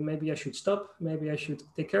hard. Maybe I should stop. Maybe I should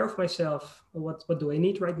take care of myself. What do I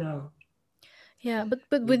need right now? Yeah,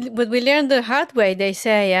 but we learn the hard way, they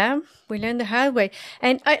say, yeah? We learn the hard way.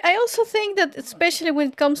 And I also think that especially when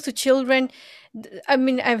it comes to children, I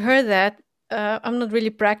mean, I've heard that. I'm not really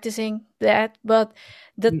practicing that, but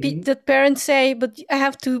that parents say, but I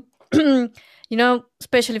have to,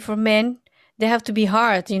 especially for men, they have to be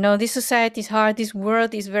hard. This society is hard. This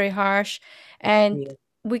world is very harsh. And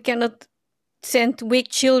we cannot send weak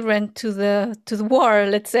children to the war,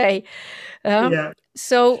 let's say.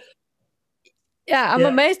 So... yeah, I'm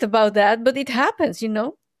amazed about that, but it happens,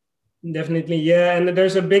 Definitely, yeah. And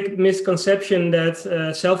there's a big misconception that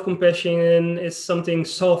self-compassion is something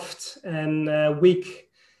soft and weak,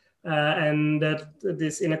 and that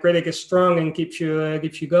this inner critic is strong and keeps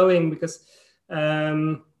you going. Because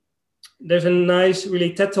there's a nice,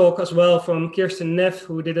 really TED talk as well from Kirsten Neff,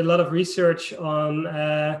 who did a lot of research on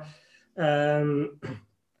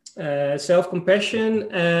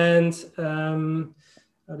self-compassion and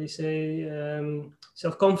how do you say,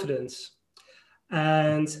 self-confidence,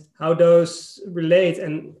 and how those relate.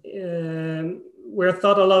 And we're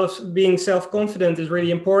thought a lot of being self-confident is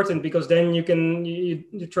really important, because then you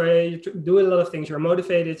try to do a lot of things. You're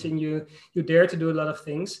motivated and you dare to do a lot of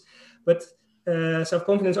things. But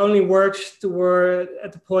self-confidence only works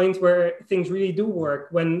at the point where things really do work.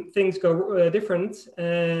 When things go different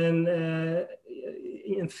and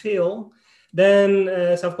fail, then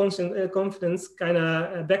self-confidence kind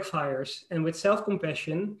of backfires. And with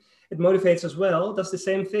self-compassion, it motivates as well, does the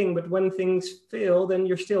same thing. But when things fail, then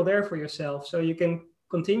you're still there for yourself. So you can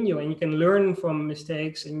continue and you can learn from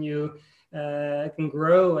mistakes, and you can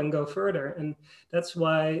grow and go further. And that's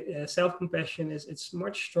why self-compassion it's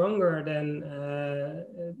much stronger than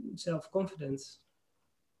self-confidence.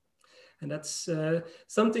 And that's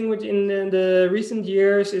something which in the recent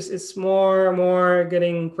years is more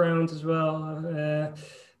getting ground as well.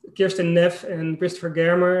 Kirsten Neff and Christopher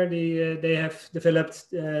Germer, they have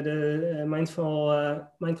developed the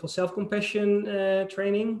mindful self-compassion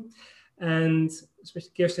training. And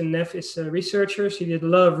especially Kirsten Neff is a researcher. She did a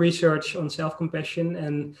lot of research on self-compassion,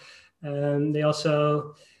 and they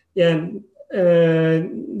also did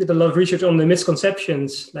a lot of research on the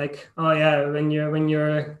misconceptions, like, oh yeah, when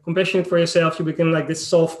you're compassionate for yourself, you become like this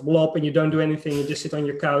soft blob and you don't do anything, you just sit on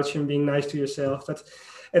your couch and being nice to yourself. But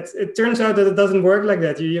it turns out that it doesn't work like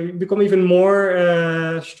that. You become even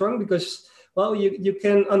more strong, because well, you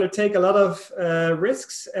can undertake a lot of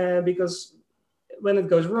risks, because when it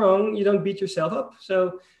goes wrong, you don't beat yourself up.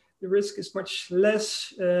 So the risk is much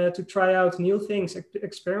less to try out new things,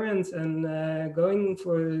 experiment, and going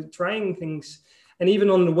for trying things. And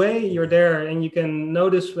even on the way, you're there, and you can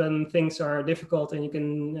notice when things are difficult, and you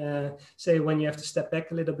can say when you have to step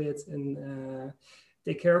back a little bit and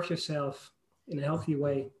take care of yourself in a healthy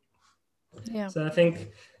way. Yeah. So I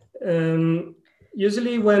think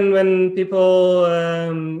usually when people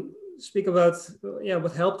speak about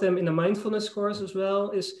what helped them in a mindfulness course as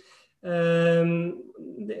well is the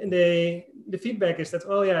feedback is that,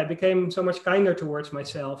 oh yeah, I became so much kinder towards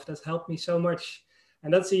myself. That helped me so much.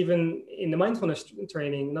 And that's even in the mindfulness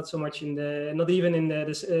training, not even in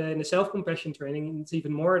the self-compassion training. It's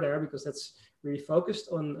even more there, because that's really focused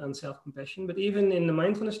on self-compassion. But even in the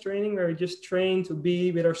mindfulness training, where we just train to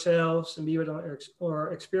be with ourselves and be with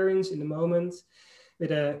our experience in the moment,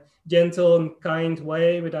 with a gentle and kind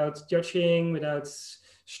way, without judging, without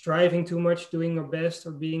striving too much, doing our best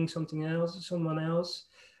or being someone else.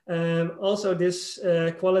 Also, this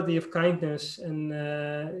quality of kindness and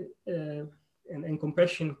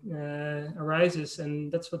compassion arises,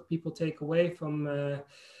 and that's what people take away from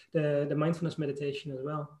the mindfulness meditation as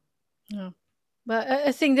well. Yeah, but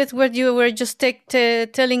I think that's what you were just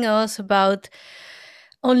telling us about,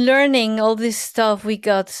 unlearning all this stuff we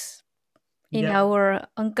got in our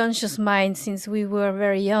unconscious mind since we were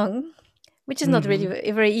very young, which is not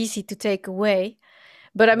really very easy to take away.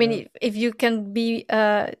 But I mean, if you can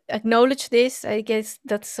acknowledge this, I guess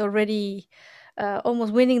that's already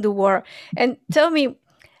almost winning the war. And tell me,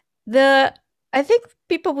 I think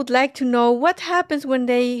people would like to know what happens when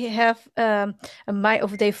they have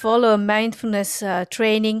if they follow a mindfulness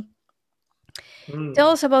training, Mm. Tell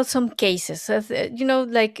us about some cases of,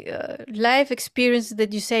 life experience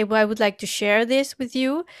that you say, well, I would like to share this with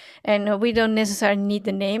you. And we don't necessarily need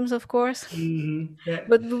the names, of course, Yeah.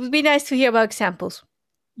 but it would be nice to hear about examples.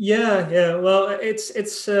 Yeah. Well, it's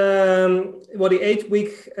well, the 8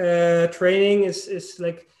 week training is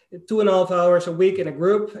like 2.5 hours a week in a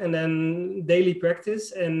group, and then daily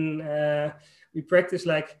practice. And we practice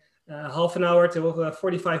like half an hour to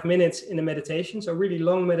 45 minutes in a meditation, so really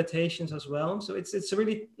long meditations as well. So it's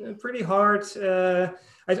really pretty hard.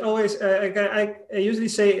 I always I usually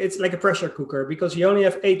say it's like a pressure cooker, because you only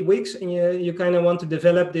have 8 weeks, and you kind of want to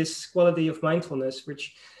develop this quality of mindfulness,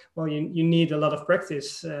 which, well, you need a lot of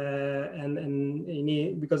practice, and you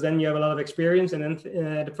need, because then you have a lot of experience, and then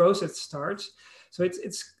the process starts. So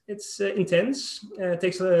it's intense. It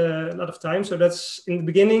takes a lot of time. So that's, in the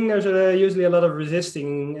beginning, there's usually a lot of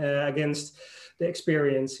resisting against the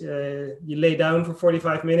experience. You lay down for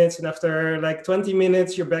 45 minutes, and after like 20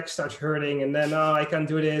 minutes, your back starts hurting, and then, oh, I can't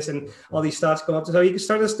do this, and all these thoughts come up. So you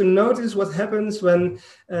start to notice what happens when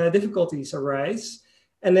difficulties arise.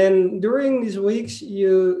 And then during these weeks,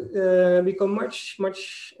 you become much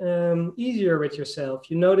easier with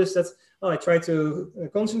yourself. You notice that, oh, I try to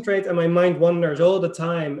concentrate, and my mind wanders all the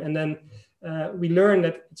time. And then we learn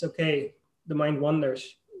that it's okay. The mind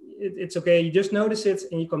wanders. It's okay. You just notice it,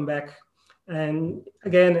 and you come back. And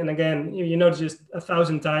again, you notice just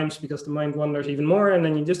 1,000 times, because the mind wanders even more, and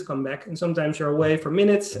then you just come back. And sometimes you're away for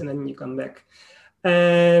minutes, and then you come back.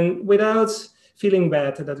 And without feeling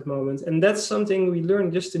bad at that moment. And that's something we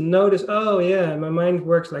learn, just to notice, oh yeah, my mind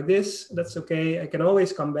works like this. That's okay. I can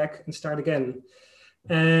always come back and start again.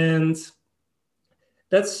 And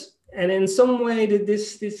in some way that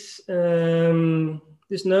this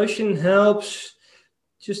notion helps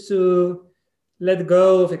just to let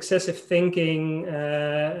go of excessive thinking,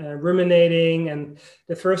 ruminating. And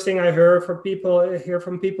the first thing I hear from people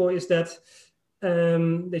is that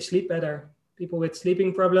they sleep better. People with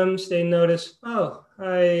sleeping problems, they notice, oh,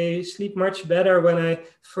 I sleep much better when I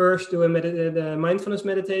first do the mindfulness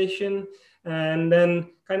meditation, and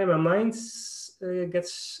then kind of my mind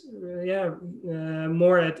gets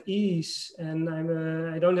more at ease, and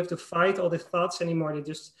I don't have to fight all the thoughts anymore. They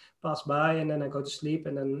just pass by, and then I go to sleep,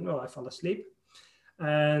 and then I fall asleep.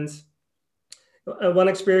 And one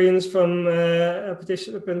experience from a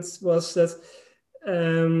participant was that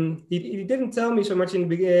he didn't tell me so much in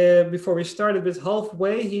the before we started, but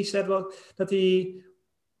halfway he said, well, that he,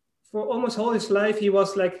 for almost all his life, he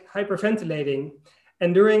was like hyperventilating.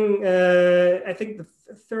 And during, I think the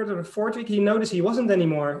third or the fourth week, he noticed he wasn't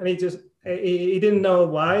anymore. And he didn't know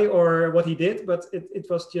why or what he did, but it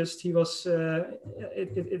was just,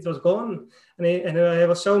 it was gone. And I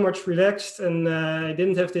was so much relaxed, and I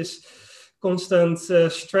didn't have this constant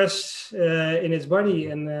stress in his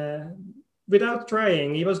body. And without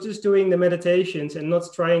trying, he was just doing the meditations and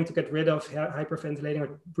not trying to get rid of hyperventilating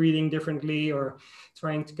or breathing differently or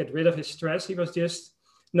trying to get rid of his stress. He was just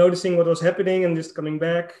noticing what was happening and just coming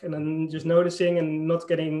back, and then just noticing and not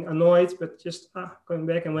getting annoyed, but just coming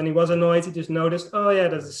back. And when he was annoyed, he just noticed, oh yeah,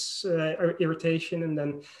 that's irritation, and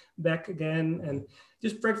then back again. And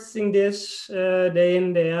just practicing this day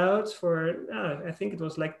in, day out for, I think it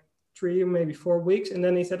was like 3 or maybe 4 weeks. And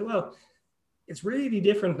then he said, well, it's really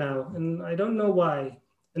different now, and I don't know why.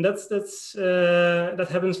 And that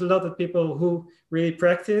happens a lot with people who really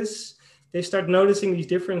practice. They start noticing these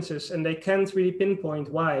differences, and they can't really pinpoint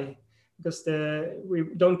why, because we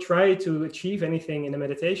don't try to achieve anything in a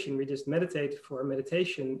meditation. We just meditate for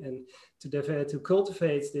meditation and to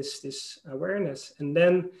cultivate this awareness, and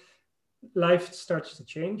then life starts to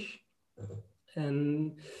change.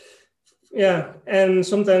 And yeah, and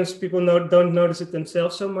sometimes people don't notice it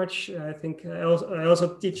themselves so much. I think I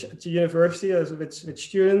also teach at the university with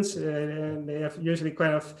students. They have usually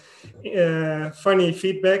kind of funny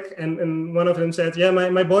feedback. And one of them said, yeah,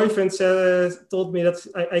 my boyfriend told me that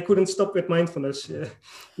I couldn't stop with mindfulness.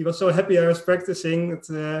 He was so happy I was practicing,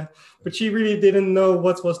 but she really didn't know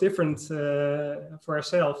what was different for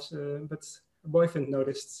herself. But her boyfriend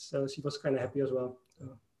noticed, so she was kind of happy as well.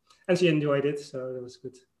 And she enjoyed it, so that was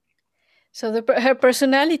good. So her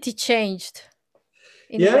personality changed.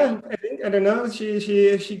 Yeah, I don't know.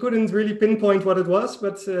 She couldn't really pinpoint what it was,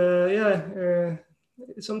 but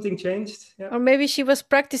something changed. Yeah. Or maybe she was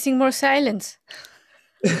practicing more silence.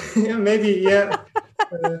 Yeah, maybe. Yeah.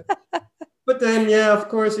 But then, yeah, of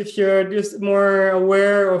course, if you're just more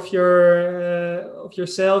aware of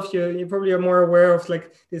yourself, you probably are more aware of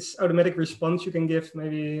like this automatic response you can give.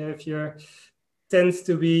 Maybe if you're tends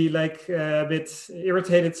to be like a bit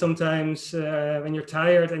irritated sometimes when you're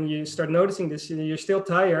tired, and you start noticing this, you're still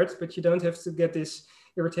tired, but you don't have to get this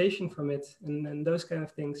irritation from it, and those kind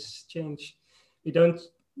of things change. We don't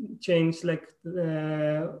change, like,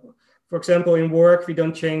 for example, in work, we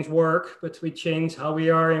don't change work, but we change how we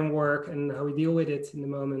are in work and how we deal with it in the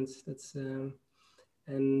moment. That's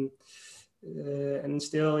and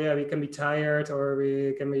still, we can be tired, or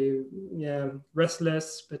we can be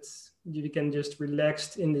restless, but you can just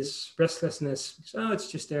relax in this restlessness. So,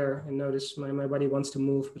 it's just there, and notice my body wants to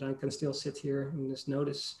move, but I can still sit here and just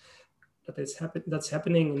notice that that's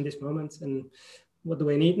happening in this moment. And what do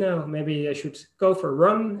I need now? Maybe I should go for a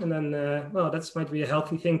run, and then that might be a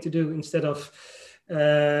healthy thing to do, instead of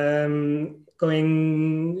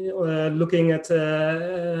looking at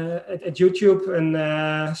YouTube and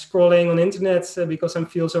scrolling on internet because I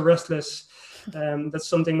feel so restless. That's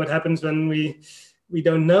something what happens when we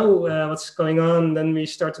don't know what's going on. Then we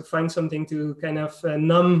start to find something to kind of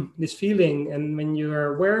numb this feeling. And when you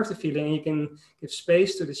are aware of the feeling, you can give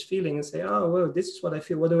space to this feeling and say, oh, well, this is what I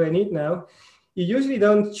feel. What do I need now? You usually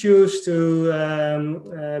don't choose to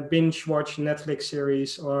binge watch Netflix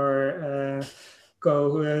series or go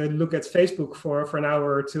look at Facebook for an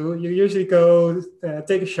hour or two. You usually go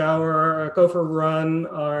take a shower, or go for a run,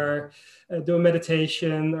 or do a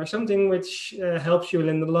meditation, or something which helps you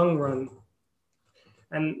in the long run.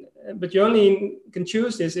 But you only can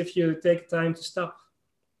choose this if you take time to stop.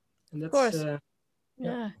 And that's, of course.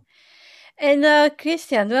 And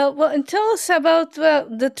Christian, and tell us about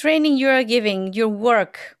the training you are giving, your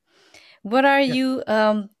work. What are you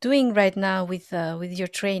doing right now with your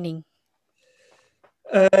training?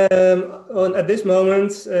 At this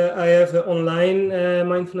moment, I have an online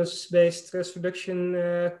mindfulness-based stress reduction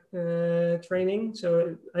training.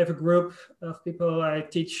 So I have a group of people. I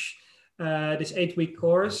teach this 8-week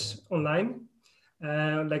course online,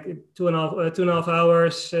 like 2.5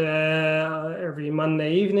 hours every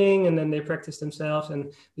Monday evening, and then they practice themselves,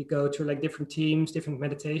 and we go through like different teams, different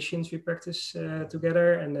meditations we practice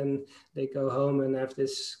together, and then they go home and have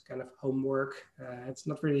this kind of homework. It's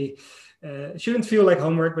not really, it shouldn't feel like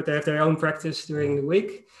homework, but they have their own practice during the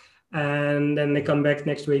week, and then they come back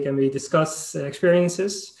next week and we discuss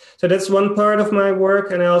experiences. So that's one part of my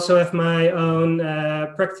work, and I also have my own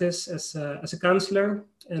practice as a counselor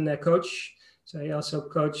and a coach. So I also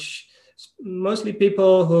coach mostly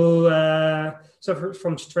people who suffer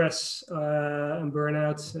from stress and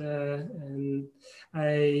burnout, and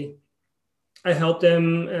I help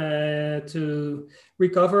them to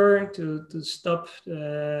recover, to stop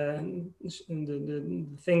the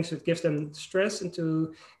things that gives them stress, and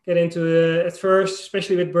to get into at first,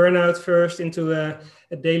 especially with burnout, first into a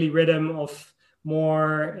daily rhythm of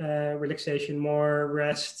more relaxation, more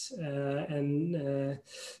rest, and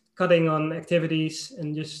cutting on activities,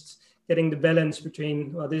 and just getting the balance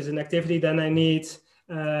between, well, this is an activity, then I need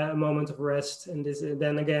a moment of rest, and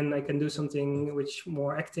then again I can do something which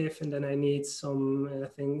more active, and then I need some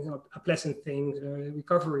a pleasant thing,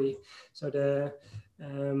 recovery. So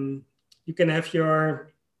you can have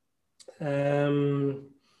your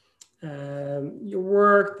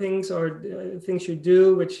work things, or things you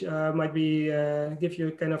do which might be give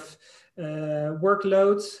you kind of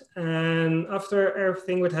workload, and after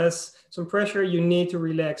everything which has some pressure, you need to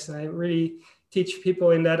relax. And I really teach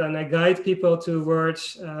people in that, and I guide people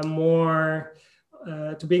towards to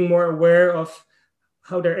being more aware of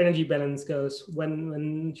how their energy balance goes.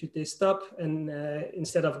 When should they stop, and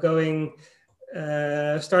instead of going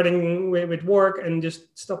starting with work and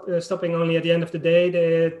just stopping only at the end of the day,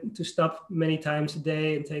 to stop many times a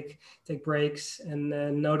day and take breaks, and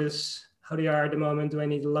notice how they are at the moment. Do I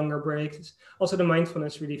need a longer break? Also, the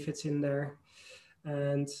mindfulness really fits in there,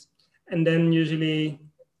 and then usually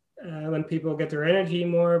when people get their energy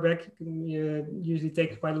more back, usually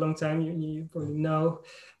takes quite a long time. You probably know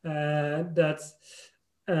that.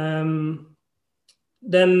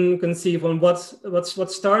 Then conceive on what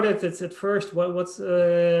started it at first. What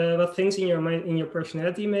things in your mind, in your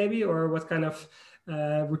personality maybe, or what kind of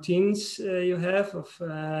routines you have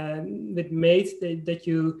with mates that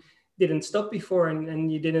you didn't stop before,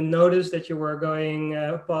 and you didn't notice that you were going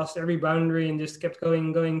past every boundary and just kept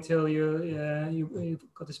going till you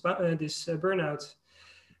got this burnout.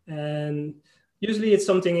 And usually it's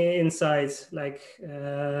something inside, like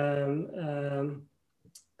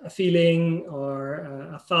a feeling or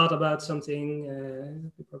a thought about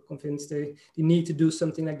something. People are convinced they need to do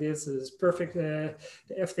something like this. It's perfect.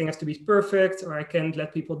 Everything has to be perfect, or I can't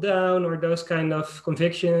let people down, or those kind of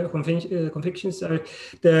convictions are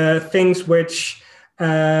the things which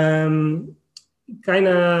kind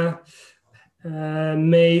of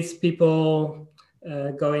made people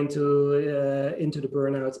go into the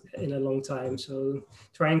burnout in a long time. So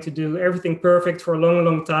trying to do everything perfect for a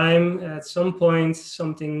long time, at some point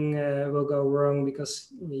something will go wrong,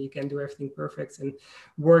 because you can't do everything perfect. And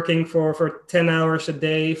working for 10 hours a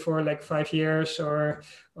day for like 5 years or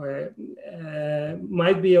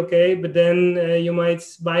might be okay, but then you might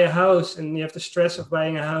buy a house and you have the stress of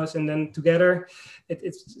buying a house, and then together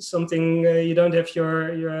it's something you don't have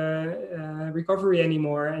your recovery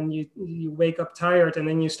anymore, and you wake up tired, and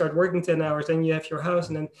then you start working 10 hours, then you have your house,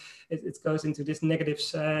 and then it goes into this negative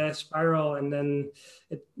spiral, and then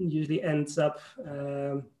it usually ends up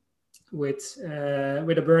with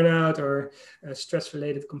a burnout or stress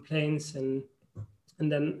related complaints.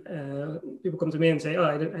 And then people come to me and say, oh,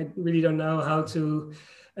 I really don't know how to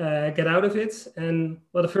get out of it. And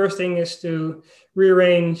well, the first thing is to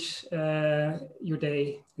rearrange your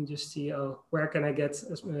day and just see, oh, where can I get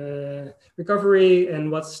recovery,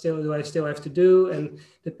 and what do I still have to do? And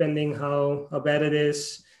depending how bad it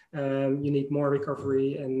is, you need more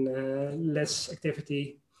recovery and less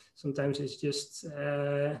activity. Sometimes it's just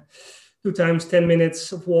 2 times 10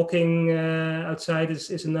 minutes of walking outside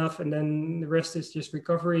is enough, and then the rest is just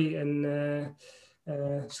recovery and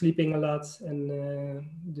sleeping a lot and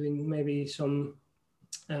doing maybe some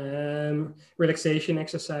relaxation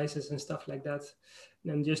exercises and stuff like that.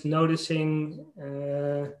 And just noticing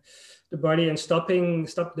the body and stop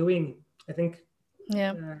doing. I think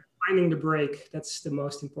finding the break, that's the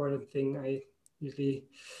most important thing. I usually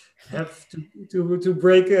have to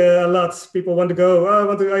break a lot. People want to go, oh, I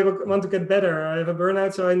want to get better. I have a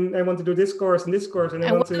burnout, so I want to do this course and this course. And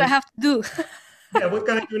what do I have to do? Yeah, what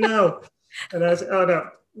can I do now? And I say, oh no,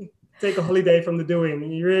 take a holiday from the doing.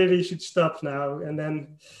 You really should stop now. And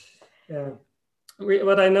then,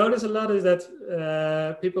 what I notice a lot is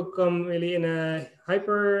that people come really in a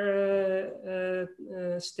hyper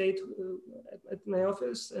state at my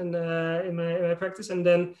office and in my practice, and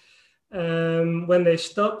then when they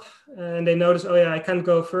stop and they notice, oh yeah, I can't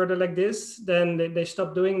go further like this, then they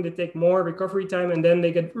stop doing, they take more recovery time, and then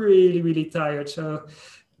they get really, really tired. So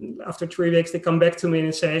after 3 weeks, they come back to me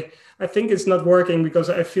and say, I think it's not working because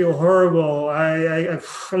I feel horrible.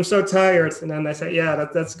 I'm so tired. And then I say, yeah,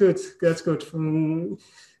 that's good. That's good.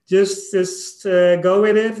 Just go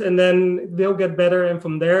with it, and then they'll get better. And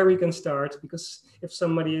from there we can start, because if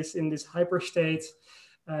somebody is in this hyper state,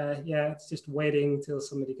 it's just waiting till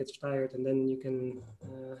somebody gets tired, and then you can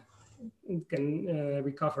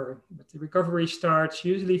recover. But the recovery starts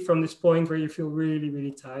usually from this point where you feel really,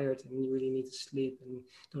 really tired and you really need to sleep and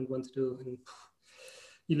don't want to do, and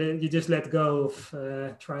you just let go of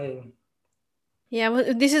trying. Yeah,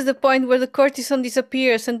 well, this is the point where the cortisol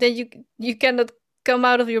disappears, and then you cannot come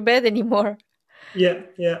out of your bed anymore. Yeah,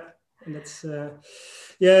 and that's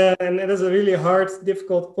and it is a really hard,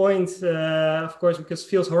 difficult point, of course, because it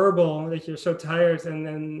feels horrible that you're so tired and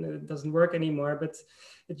then it doesn't work anymore. But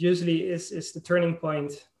it usually is the turning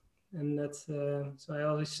point, and that's so I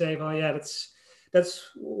always say, well, yeah,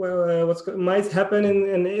 that's what might happen,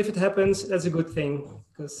 and if it happens, that's a good thing,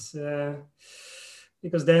 because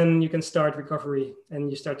then you can start recovery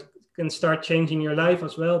and you can start changing your life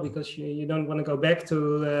as well, because you don't want to go back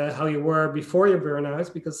to how you were before your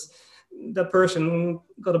burnout, because that person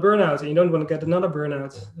got a burnout and you don't want to get another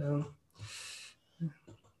burnout.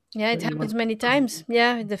 Yeah, it happens many times.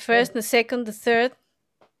 Yeah, the first, the second, the third.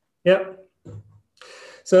 Yeah.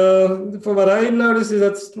 So for what I noticed is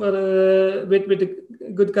that with the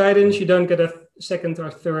good guidance, you don't get a second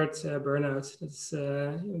or third burnout. That's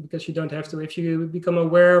because you don't have to. If you become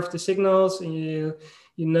aware of the signals and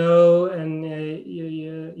you know, and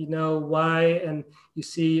you know why, and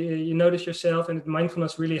you notice yourself, and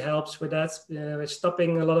mindfulness really helps with that.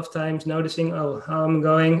 Stopping a lot of times, noticing, oh, how I'm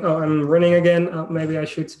going. Oh, I'm running again. Oh, maybe I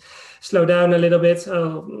should slow down a little bit.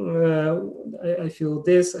 Oh, I feel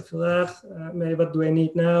this, I feel that. Maybe what do I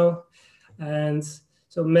need now? And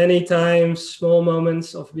so many times, small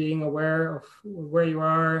moments of being aware of where you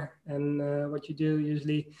are and what you do,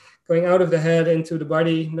 usually going out of the head into the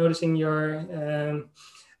body, noticing your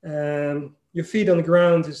feet on the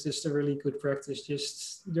ground is just a really good practice.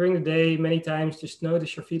 Just during the day, many times, just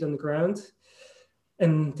notice your feet on the ground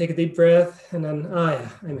and take a deep breath, and then, oh yeah,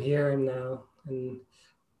 I'm here, I'm now. And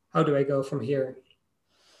how do I go from here?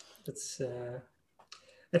 That's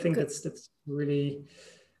I think that's really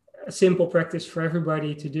a simple practice for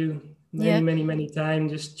everybody to do many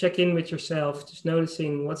times. Just check in with yourself, just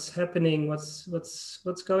noticing what's happening, what's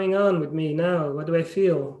going on with me now. What do I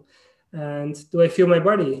feel? And do I feel my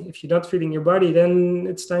body? If you're not feeling your body, then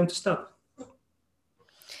it's time to stop.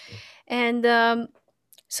 And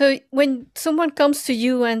so when someone comes to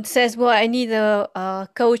you and says, well, I need a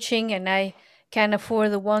coaching, and I can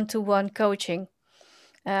afford the one-to-one coaching.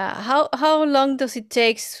 How long does it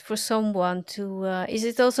take for someone to? Is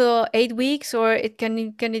it also 8 weeks, or can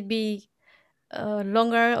it be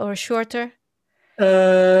longer or shorter?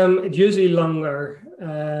 It's usually longer,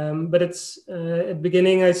 but it's at the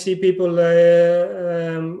beginning I see people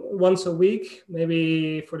once a week,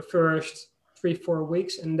 maybe for the first 3-4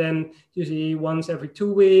 weeks, and then usually once every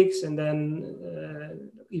 2 weeks, and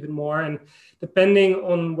then even more. And depending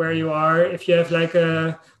on where you are, if you have like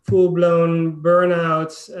a full-blown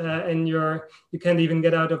burnout and you can't even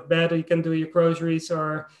get out of bed, or you can't do your groceries,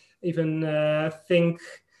 or even think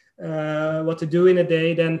what to do in a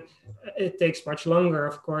day, then it takes much longer,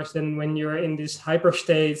 of course, than when you're in this hyper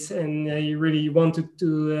state and you really want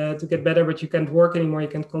to get better, but you can't work anymore, you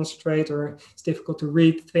can't concentrate, or it's difficult to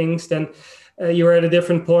read things. Then you're at a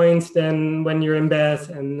different point than when you're in bed,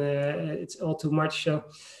 and it's all too much. So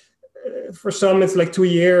for some, it's like 2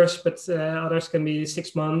 years, but others can be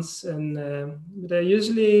 6 months. And but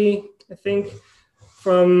usually, I think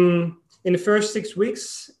from in the first 6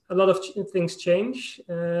 weeks, a lot of things change,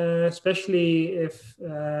 especially if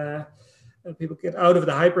people get out of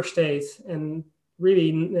the hyper state and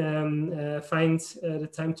really find the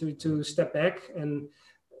time to step back and,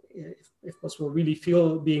 if possible, really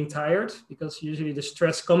feel being tired, because usually the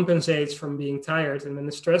stress compensates from being tired. And when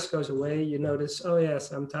the stress goes away, you notice, oh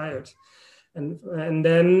yes, I'm tired. And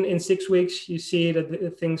then in 6 weeks, you see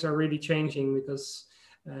that things are really changing, because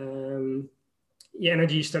your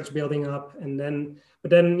energy starts building up, but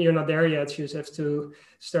then you're not there yet. You just have to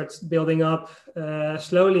start building up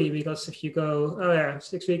slowly, because if you go, oh yeah,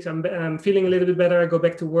 6 weeks, I'm feeling a little bit better, I go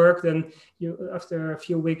back to work, then after a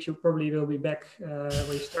few weeks, you probably will be back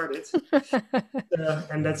where you started.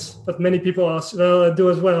 And that's what many people do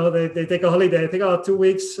as well. They take a holiday, they think, 2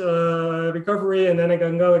 weeks recovery, and then I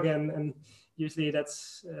can go again. And usually it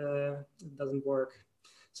doesn't work.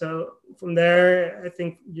 So from there, I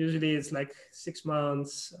think usually it's like 6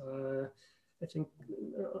 months. I think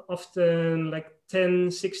often like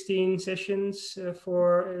 10, 16 sessions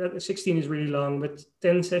 16 is really long, but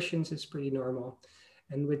 10 sessions is pretty normal.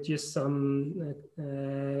 And with just some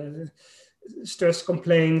stress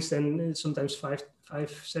complaints, and sometimes five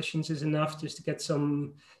sessions is enough, just to get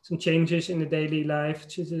some changes in the daily life,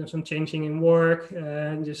 some changing in work,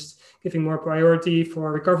 and just giving more priority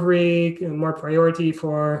for recovery, more priority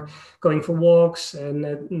for going for walks,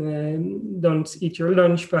 and don't eat your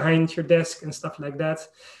lunch behind your desk and stuff like that.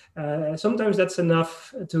 Sometimes that's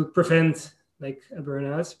enough to prevent like a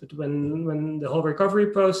burnout, but when the whole recovery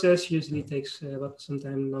process usually takes some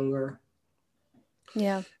time longer.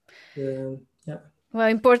 Yeah. Yeah. Well,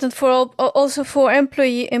 important also for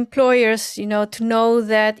employers, to know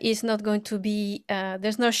that it's not going to be.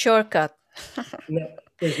 There's no shortcut. No,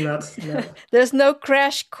 there's not. No. There's no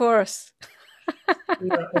crash course.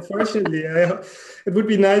 No, unfortunately, it would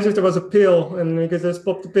be nice if there was a pill, and we could just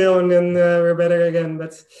pop the pill and then we're better again.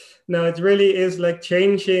 But no, it really is like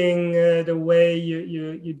changing the way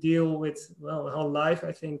you deal with the whole life,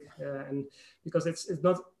 I think, and because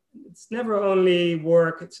it's never only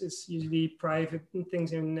work. It's usually private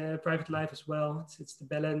things in private life as well. It's the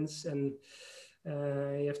balance, and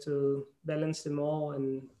you have to balance them all,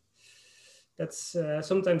 and that's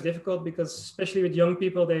sometimes difficult, because especially with young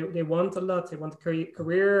people, they want a lot. They want a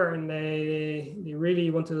career, and they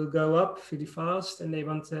really want to go up really fast, and they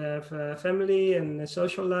want to have a family and a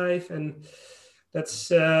social life, and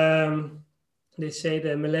that's. They say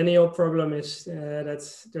the millennial problem is that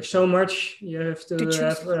there's so much. You have to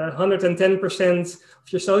have 110%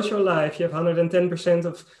 of your social life. You have 110%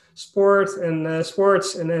 of sports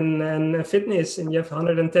and fitness, and you have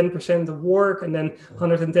 110% of work, and then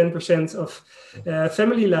 110% of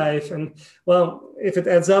family life. And well, if it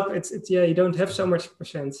adds up, it's you don't have so much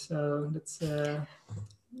percent. So that's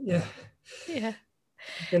Yeah. You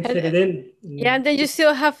can fit it in. Yeah, and then you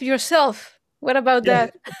still have yourself. What about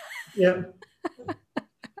that? Yeah.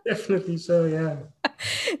 Definitely so, yeah.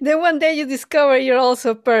 Then one day you discover you're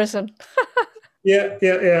also a person. Yeah.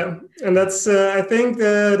 And that's, I think,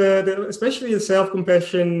 the especially the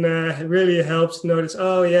self-compassion really helps notice,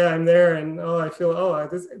 oh, yeah, I'm there. And, I feel,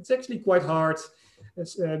 it's actually quite hard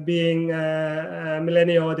as being a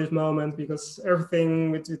millennial at this moment, because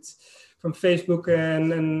everything from Facebook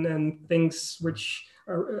and things which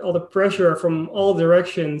are all the pressure from all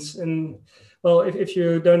directions. And, well, if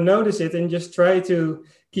you don't notice it and just try to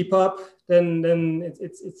keep up, then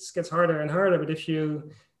it gets harder and harder. But if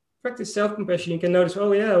you practice self-compassion, you can notice,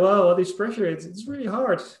 oh yeah, well, all this pressure, it's really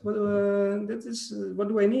hard. What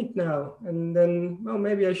do I need now? And then, well,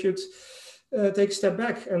 maybe I should take a step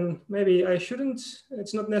back, and maybe I shouldn't.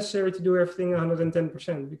 It's not necessary to do everything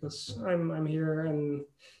 110% because I'm here, and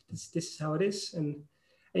this is how it is.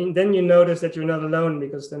 And then you notice that you're not alone,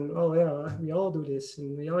 because then, oh yeah, we all do this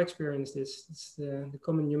and we all experience this. It's the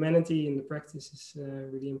common humanity in the practice is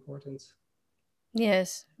really important.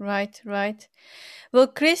 Yes, right. Well,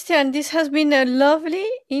 Christian, this has been a lovely,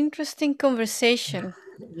 interesting conversation.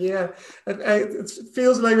 Yeah, it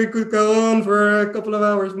feels like we could go on for a couple of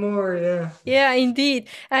hours more. Yeah, indeed.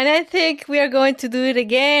 And I think we are going to do it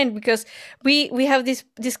again, because we have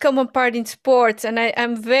this common part in sports, and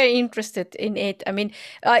I'm very interested in it. I mean,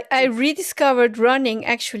 I rediscovered running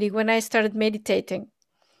actually when I started meditating.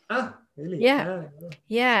 Ah, really?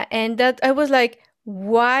 Yeah. And that I was like,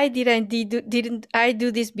 why didn't I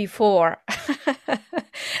do this before?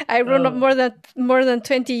 I run up more than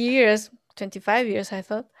 20 years, 25 years, I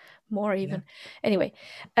thought, more even. Anyway,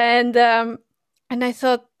 and I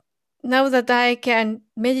thought, now that I can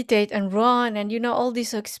meditate and run and all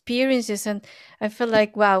these experiences, and I felt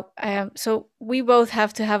like, wow, so we both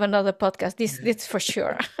have to have another podcast. This for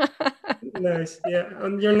sure. Nice. Yeah,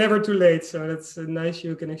 and you're never too late, so that's nice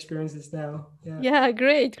you can experience this now. Yeah,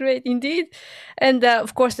 great indeed. And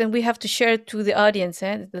of course, then we have to share it to the audience,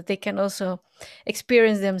 that they can also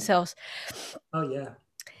experience themselves. Oh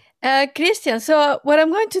yeah. Christian, so what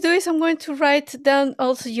I'm going to do is I'm going to write down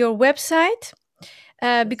also your website,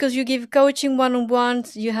 because you give coaching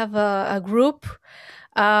one-on-ones, you have a group.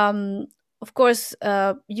 Of course,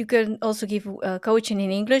 you can also give coaching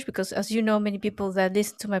in English, because as you know, many people that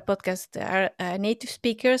listen to my podcast are native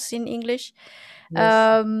speakers in English.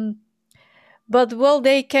 Yes. But well,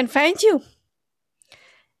 they can find you.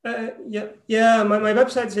 Yeah. My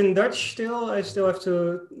website's in Dutch still. I still have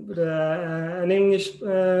to put an English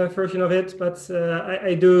version of it, but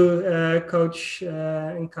I do coach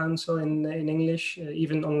and counsel in English,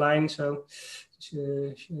 even online. So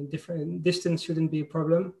different distance shouldn't be a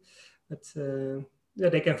problem. But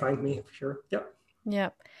they can find me for sure. Yeah.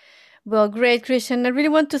 Well, great, Christian. I really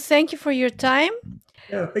want to thank you for your time.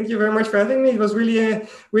 Yeah, thank you very much for having me. It was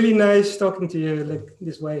really nice talking to you like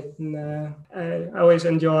this way. And I always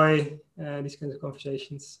enjoy these kinds of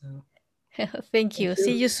conversations. So. Thank you.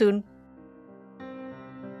 See you soon.